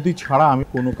অনুমতি ছাড়া আমি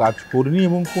কোনো কাজ করিনি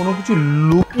এবং কোনো কিছু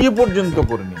লুকিয়ে পর্যন্ত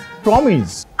করিনি।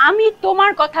 প্রমিস। আমি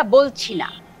তোমার কথা বলছি না।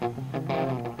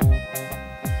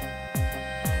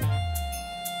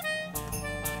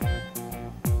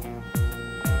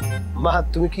 মা,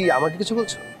 তুমি কি আমাকে কিছু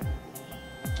বলছো?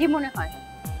 কি মনে হয়?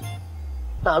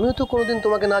 না, আমিও তো কোনোদিন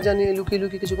তোমাকে না জানিয়ে লুকিয়ে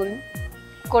লুকিয়ে কিছু করিনি।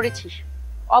 করেছিস,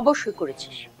 অবশ্যই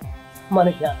করেছিস।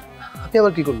 মানে কি? আমি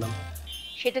আবার কি করলাম?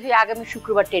 সেটা তুই আগামী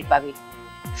শুক্রবার টের পাবি।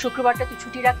 শুক্রবারটা তুই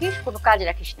ছুটি রাখিস, কোনো কাজ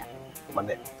রাখিস না।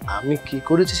 মানে আমি কি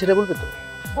করেছি সেটা বলবে তো?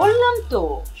 বললাম তো,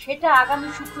 সেটা আগামী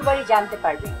শুক্রবারই জানতে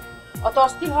পারবি। অত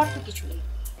অস্থির হওয়ার তো কিছু নেই।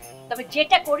 তবে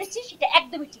যেটা করেছিস সেটা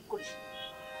একদমই ঠিক করিস।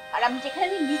 আর আমি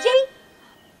যেখানে নিজেই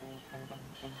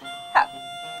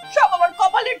সব আমার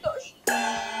কপালের দোষ।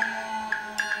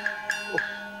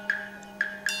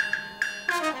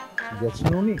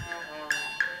 গেছেন উনি?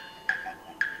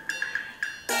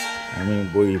 আমি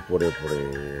বই পড়ে পড়ে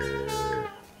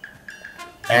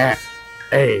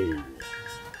এই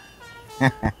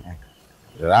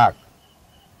রাখ।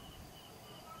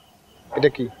 এটা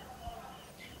কি?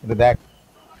 এটা দেখ।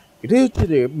 এটাই হচ্ছে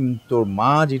যে তোর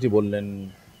মা যেটি বললেন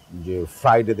যে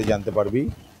ফ্রাইডেতে জানতে পারবি,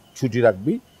 ছুটি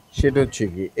রাখবি, সেটা হচ্ছে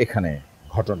কি এখানে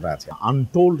ঘটনাটা আছে,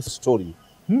 আনটোল্ড স্টোরি।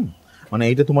 মানে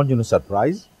এটা তোমার জন্য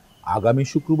সারপ্রাইজ। আগামী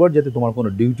শুক্রবার যাতে তোমার কোনো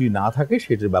ডিউটি না থাকে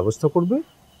সেটার ব্যবস্থা করবে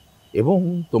এবং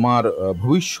তোমার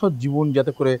ভবিষ্যৎ জীবন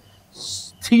যাতে করে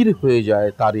স্থির হয়ে যায়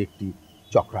তার একটি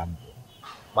চক্রান্ত।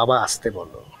 বাবা আসতে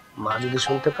বলো, মা যদি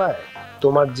শুনতে পায়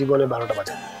তোমার জীবনে 12টা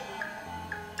বাজে।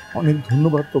 অনেক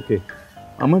ধন্যবাদ তোকে।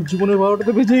 আমার জীবনের 12টা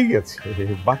তো বেজেই গেছে,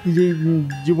 বাকি যে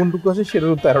জীবনটুকু আছে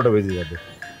সেটারও 13টা বেজে যাবে।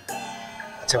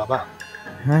 আচ্ছা বাবা,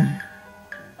 হ্যাঁ,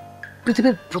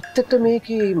 পৃথিবীর প্রত্যেকটা মেয়ে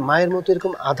কি মায়ের মতো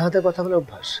এরকম আধা আধা কথা বলে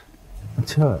অভ্যাস?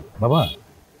 আচ্ছা বাবা,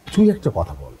 তুই একটা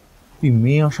কথা বল, তুই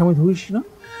মেয়ে আসামি ধরিস না?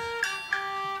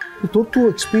 তোর তো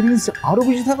এক্সপিরিয়েন্স আরো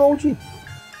বেশি থাকা উচিত।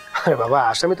 আরে বাবা,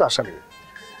 আসামি তো আসামি,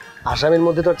 আসামির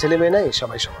মধ্যে তো আর ছেলে মেয়ে নাই,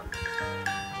 সবাই সমান।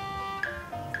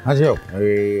 আচ্ছা,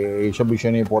 এইসব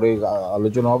বিষয় নিয়ে পরে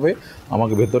আলোচনা হবে,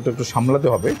 আমাকে ভেতরটা একটু সামলাতে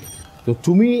হবে। তো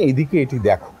তুমি এইদিকে এটি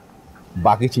দেখো,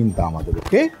 বাকি চিন্তা আমাদের।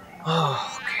 ওকে?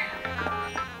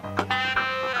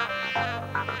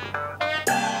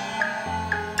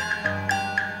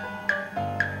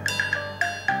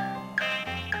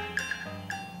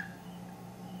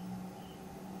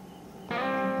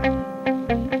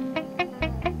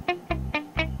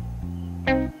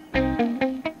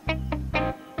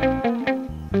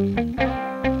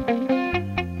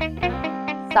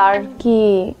 স্যার কি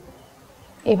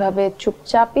এভাবে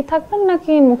চুপচাপই থাকবেন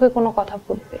নাকি মুখে কোনো কথা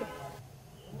ফুটবে?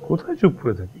 কোথায় চুপ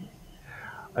করে থাকি?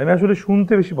 আমি আসলে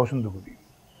শুনতে বেশি পছন্দ করি।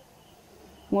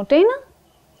 মোটেই না।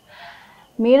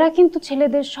 মেয়েরা কিন্তু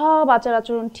ছেলেদের সব আচার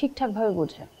আচরণ ঠিকঠাক ভাবে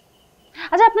বোঝে।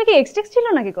 আচ্ছা, আপনার কি এক্সটেক্স ছিল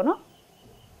নাকি কোনো?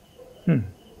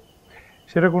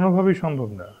 সেটা কোনোভাবেই সম্ভব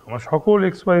না। আমার সকল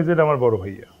এক্সওয়াইজেড আমার বড়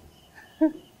ভাইয়া।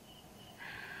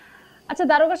 আচ্ছা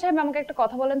দারোগা সাহেব, আমাকে একটা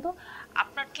কথা বলেন তো,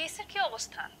 আপনার কেসের কি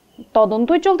অবস্থা?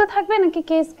 তদন্তই চলতে থাকবে নাকি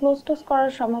কেস ক্লোজ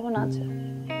করার সম্ভাবনা আছে?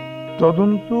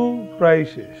 তদন্ত প্রায়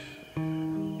শেষ,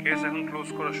 কেস এখন ক্লোজ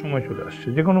করার সময় চলে আসছে,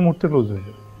 যে কোনো মুহূর্তে ক্লোজ হয়ে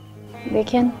যাবে।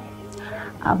 দেখেন,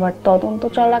 আবার তদন্ত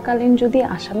চলাকালীন যদি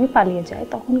আসামি পালিয়ে যায়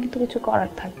তখন কিন্তু কিছু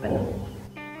করার থাকবে না।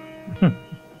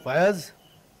 ফায়াজ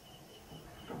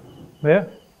ভাইয়া,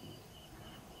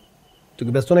 তুই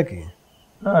কি ব্যস্ত নাকি?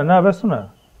 না ব্যস্ত না।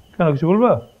 কেন, কিছু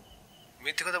বলবা?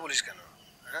 মিথ্যে কথা বলিস কেন?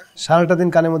 সারাটা দিন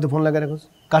কানের মধ্যে ফোন লাগায় রাখোস,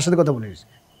 কার সাথে কথা বলিস?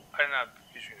 আরে না,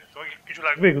 কিছুই না। তোমার কিছু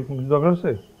লাগবে? কিছু দরকার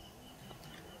আছে?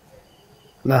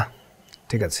 না,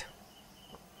 ঠিক আছে।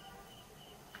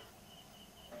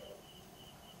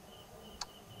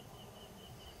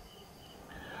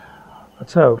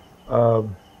 আচ্ছা,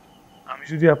 আমি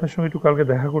যদি আপনার সঙ্গে একটু কালকে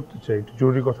দেখা করতে চাই, একটু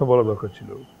জরুরি কথা বলা দরকার ছিল,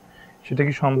 সেটা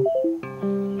কি সম্ভব?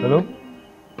 হ্যালো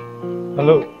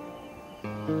হ্যালো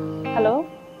হ্যালো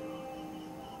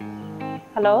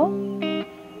হ্যালো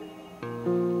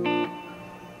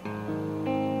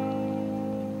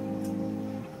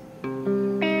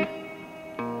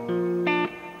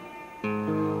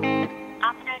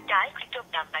আপনার ডায়ালকৃত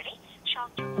নাম্বারে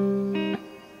সংযোগ।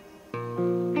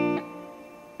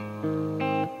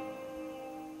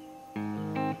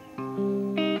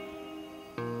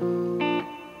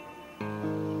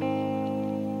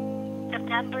 The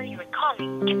number you are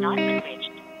calling cannot be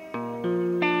reached.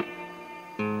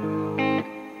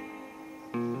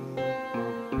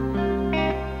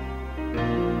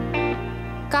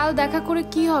 কাল দেখা করে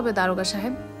কি হবে দারোগা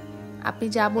সাহেব? আপনি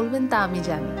যা বলবেন তা আমি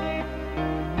জানি।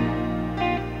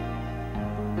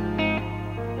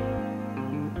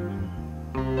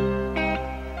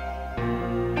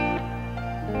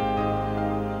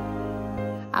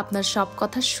 আপনার সব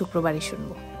কথা শুক্রবারই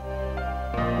শুনবো।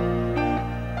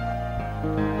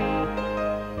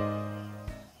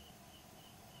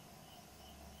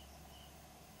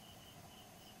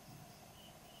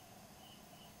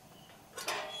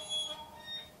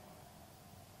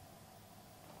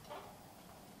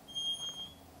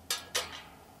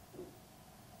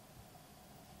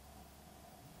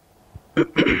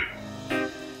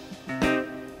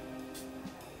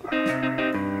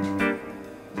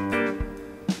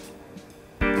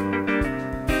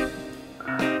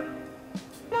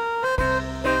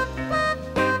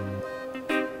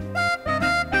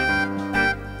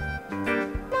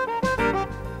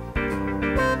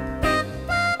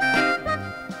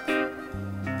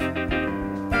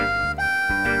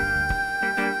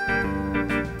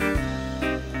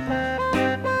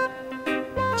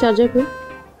 চার্জার কই?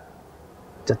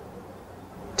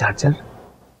 চার্জার?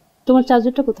 তোমার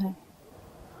চার্জারটা কোথায়?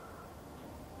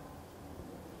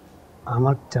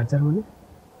 আমার চার্জার মানে?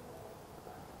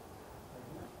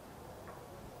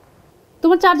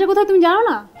 তোমার চার্জার কোথায় তুমি জানো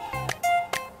না?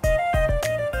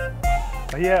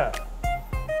 ভাইয়া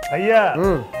ভাইয়া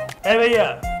এই ভাইয়া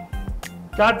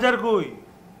চার্জার কই?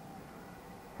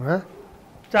 হ্যাঁ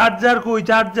চার্জার কই?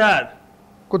 চার্জার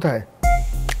কোথায়?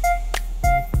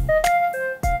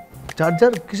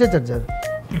 চার্জার? কিসের চার্জার?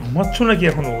 ঘুমাচ্ছ নাকি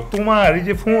এখনো? তোমার এই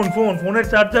যে ফোনের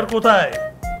চার্জার কোথায়?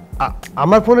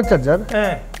 আমার ফোনের চার্জার?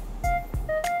 হ্যাঁ।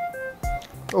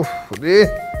 উফ রে,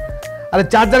 আরে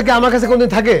চার্জার কি আমার কাছে কোনদিন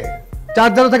থাকে?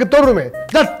 চার্জারও থাকে তোর রুমে।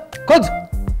 যা খোঁজ।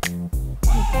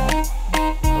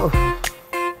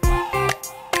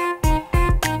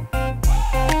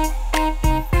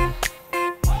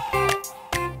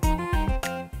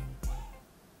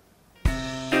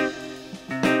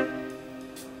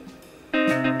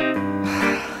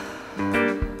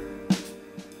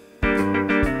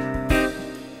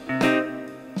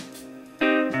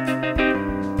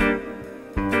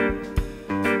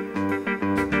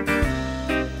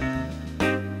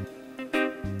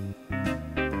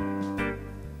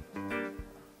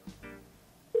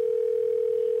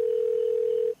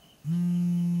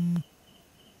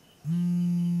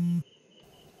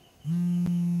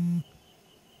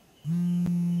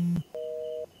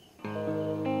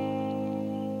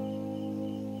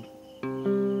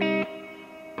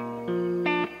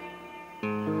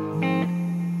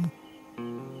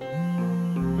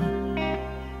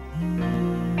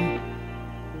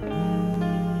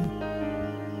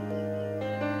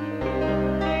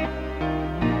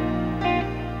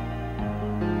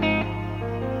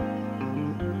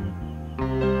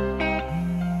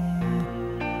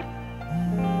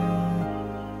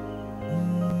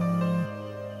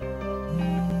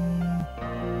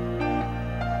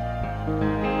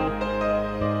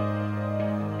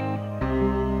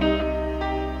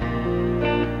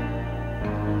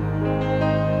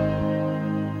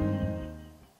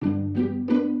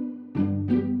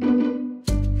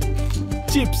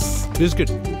 Chips biscuit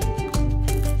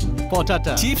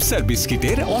পটাটা। চিপস আর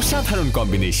বিস্কিটের অসাধারণ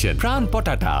কম্বিনেশন, প্রাণ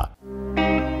পটাটা।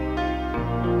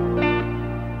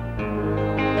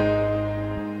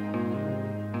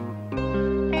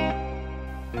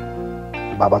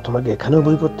 বাবা তোমাকে এখানেও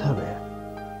বই পড়তে হবে?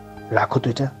 রাখো তো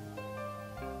এটা।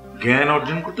 জ্ঞান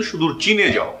অর্জন করতে সুদূর চীনে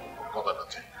যাও কথাটা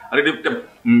আছে। আর এটা একটা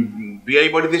বিআই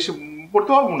বাড়িতে এসে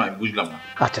পড়তে পারবো না? বুঝলাম না।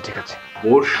 আচ্ছা ঠিক আছে।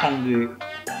 ওর সঙ্গে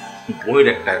বইয়ের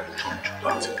একটা সংযুক্ত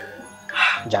আছে।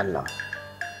 জানলাম।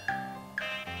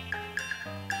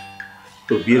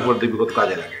 তো বিয়ের পর দেখবি কত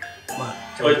কাজে লাগে।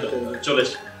 চলে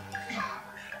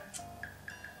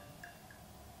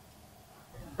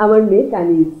আমার মেয়ে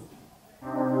তানিজ।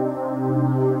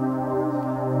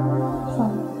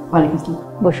 ওয়ালাইকুম আসসালাম।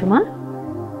 বসো মা।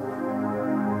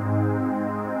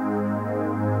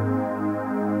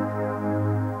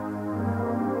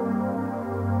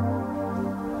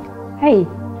 এই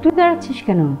তুই দাঁড়াচ্ছিস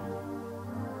কেন?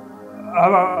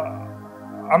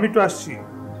 আমি তো আসছি।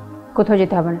 কোথাও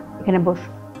যেতে হবে না, এখানে বস।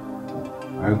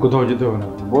 কোথাও যেতে হবে না,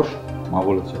 বস, মা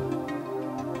বলেছে।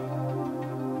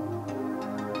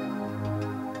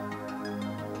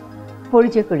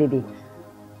 পরিচয় করে দিই,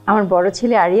 আমার বড়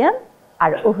ছেলে আরিয়ান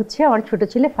আর ও হচ্ছে আমার ছোট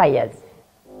ছেলে ফাইয়াজ।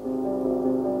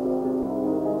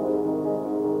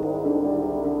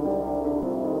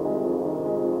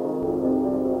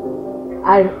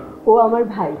 আর ও আমার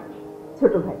ভাই,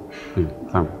 ছোট ভাই।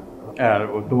 আর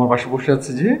ও তোমার পাশে বসে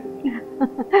আছে যে?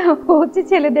 ও হচ্ছে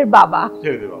ছেলেদের বাবা।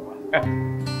 ছেলেদের বাবা।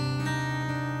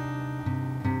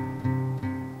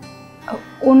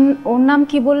 ওর নাম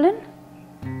কি বললেন?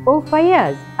 ও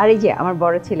ফাইয়াজ, আর এই যে আমার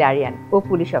বড় ছেলে আরিয়ান, ও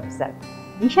পুলিশ অফিসার।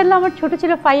 ইনশাল্লাহ আমার ছোট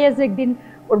ছেলে ফাইয়াজ একদিন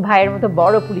ওর ভাইয়ের মতো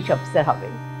বড় পুলিশ অফিসার হবে।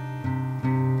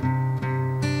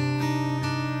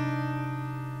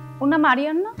 ওর নাম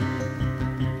আরিয়ান না?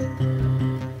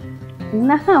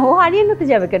 না, ও আরিয়ান হতে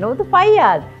যাবে কেন? ও তো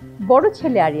ফাইয়াজ, বড়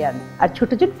ছেলে আরিয়ান আর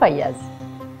ছোটজন ফাইয়াজ।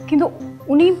 কিন্তু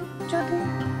উনি যদি...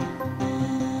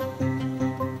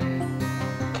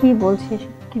 কি বলছিস?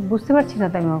 কি বুঝতে পারছি না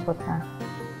তো আমি ওর কথা।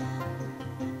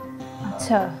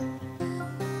 আচ্ছা,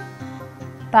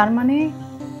 তার মানে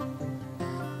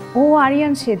ও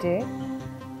আরিয়ান সেজে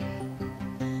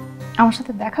আমার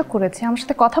সাথে দেখা করেছে, আমার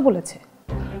সাথে কথা বলেছে।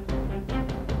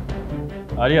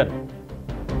 আরিয়ান,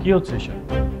 কি হচ্ছে এসব?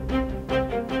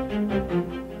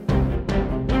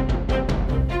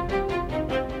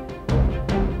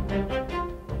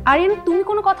 আরিয়ান, তুমি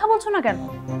কোনো কথা বলছো না কেন?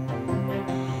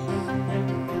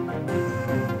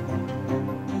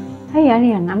 এই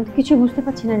আরিয়ান, আমি তো কিছু বুঝতে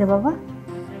পারছি না রে বাবা।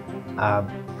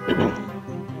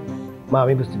 মা,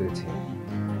 আমি বুঝতে পেরেছি,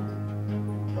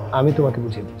 আমি তোমাকে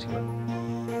বুঝিয়ে বলছি না।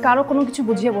 কারো কোনো কিছু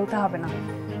বুঝিয়ে বলতে হবে না,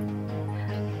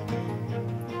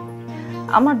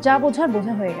 আমার যা বোঝার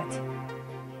বোঝা হয়ে গেছে।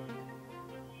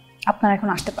 আপনারা এখন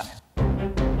আসতে পারেন।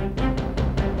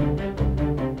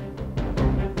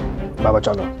 বাবা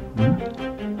চলো।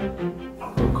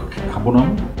 খাবো না?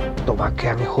 তোমাকে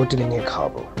আমি হোটেলে নিয়ে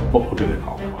খাওয়াবো। হোটেলে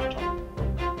খাওয়াবো?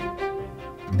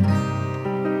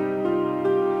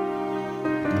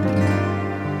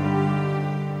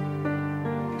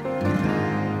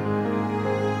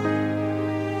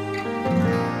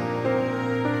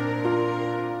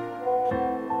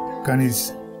 কানিজ,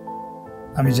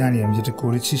 আমি জানি আমি যেটা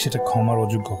করেছি সেটা ক্ষমার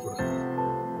অযোগ্য অপরাধ,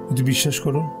 কিন্তু বিশ্বাস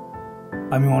করো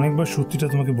আমি অনেকবার সত্যিটা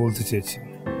তোমাকে বলতে চেয়েছি,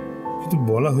 কিন্তু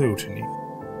বলা হয়ে ওঠেনি।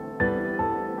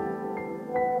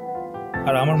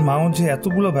 আর আমার মাও যে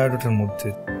এতগুলো বায়োডাটার মধ্যে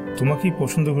তোমাকেই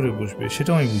পছন্দ করে বসবে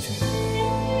সেটাও আমি বুঝিনি।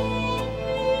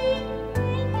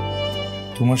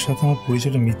 তোমার সাথে আমার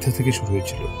পরিচয়টা মিথ্যা থেকে শুরু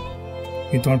হয়েছিল,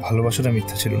 কিন্তু আমার ভালোবাসাটা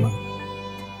মিথ্যা ছিল না।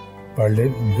 পারলে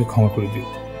আমাকে ক্ষমা করে দিও।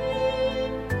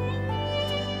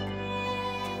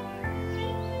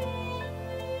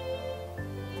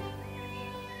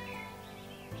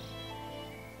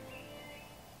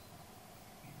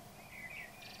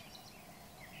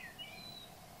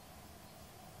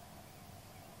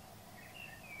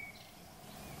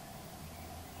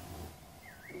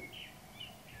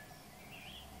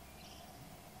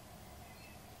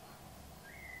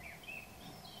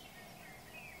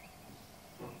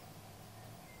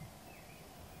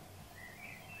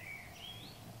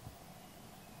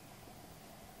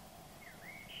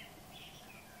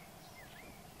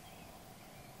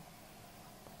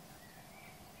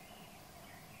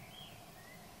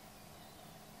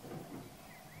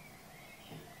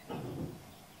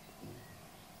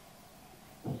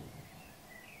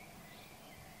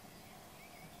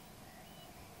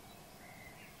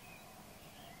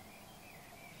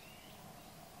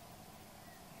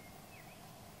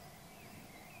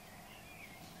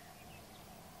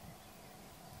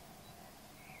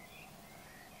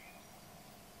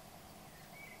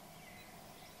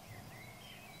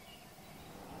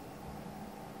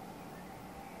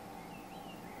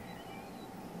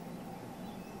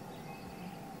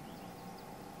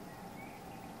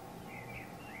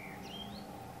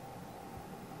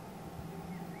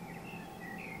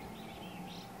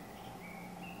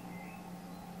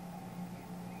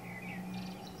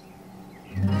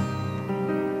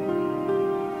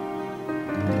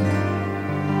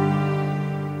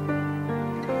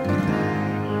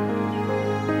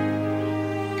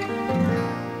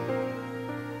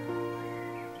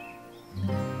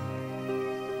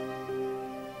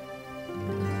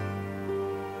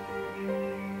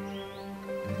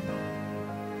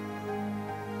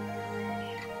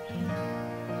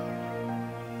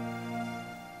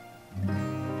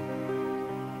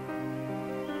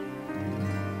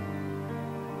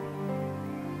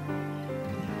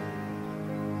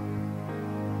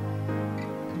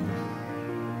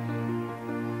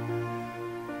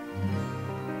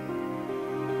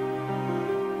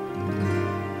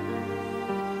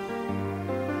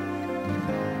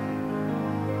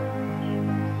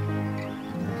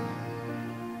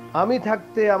 আমি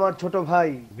থাকতে আমার ছোট ভাই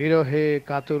বিরহে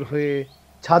কাতর হয়ে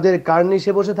ছাদের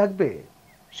কার্নিশে বসে থাকবে,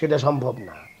 সেটা সম্ভব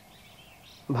না।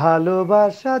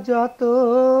 ভালোবাসা যত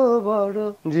বড়,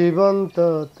 জীবন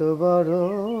তত বড়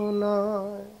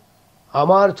নয়।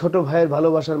 আমার ছোট ভাইয়ের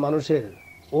ভালোবাসার মানুষের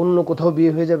অন্য কোথাও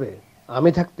বিয়ে হয়ে যাবে আমি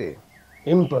থাকতে?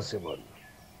 ইম্পসিবল।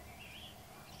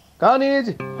 কানিজ,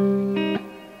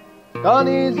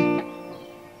 কানিজ,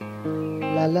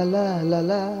 লা লা লা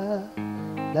লা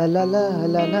লা লা লা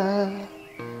লা লা লা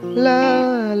লা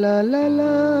লা লা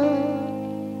লা।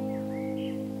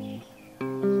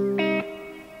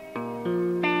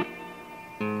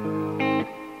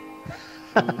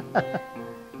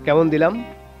 কেমন দিলাম?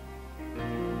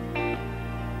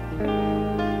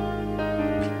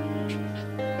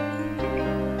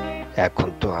 এখন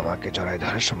তো আমাকে জড়াই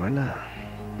ধরার সময় না,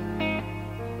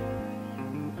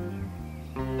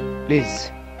 প্লিজ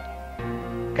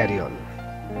ক্যারি অন।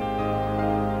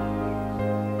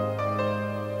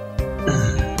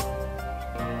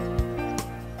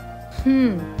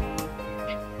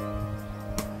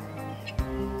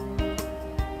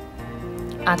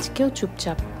 আজকেও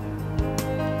চুপচাপ।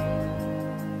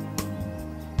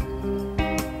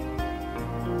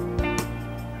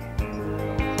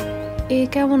 এ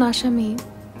কেমন আসামি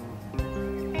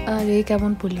আর এ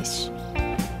কেমন পুলিশ?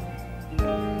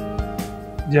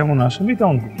 যেমন আসামি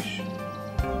তেমন পুলিশ।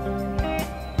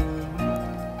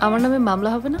 আমার নামে মামলা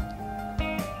হবে না?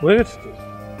 হয়ে গেছে তো,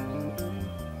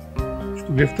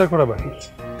 শুধু গ্রেফতার করা বাকি।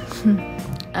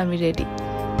 আমি রেডি।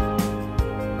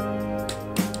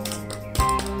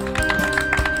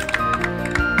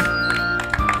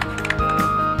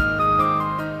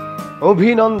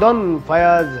 অভিনন্দন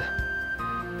ফায়াজ,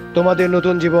 তোমাদের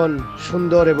নতুন জীবন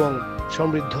সুন্দর এবং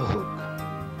সমৃদ্ধ হোক।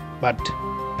 But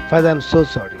Fayaz, I am so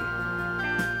sorry,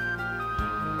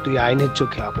 তুই আইনের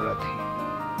চোখে অপরাধী।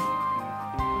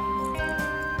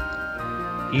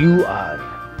 You R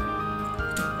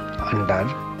under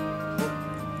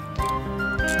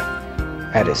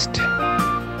arrest.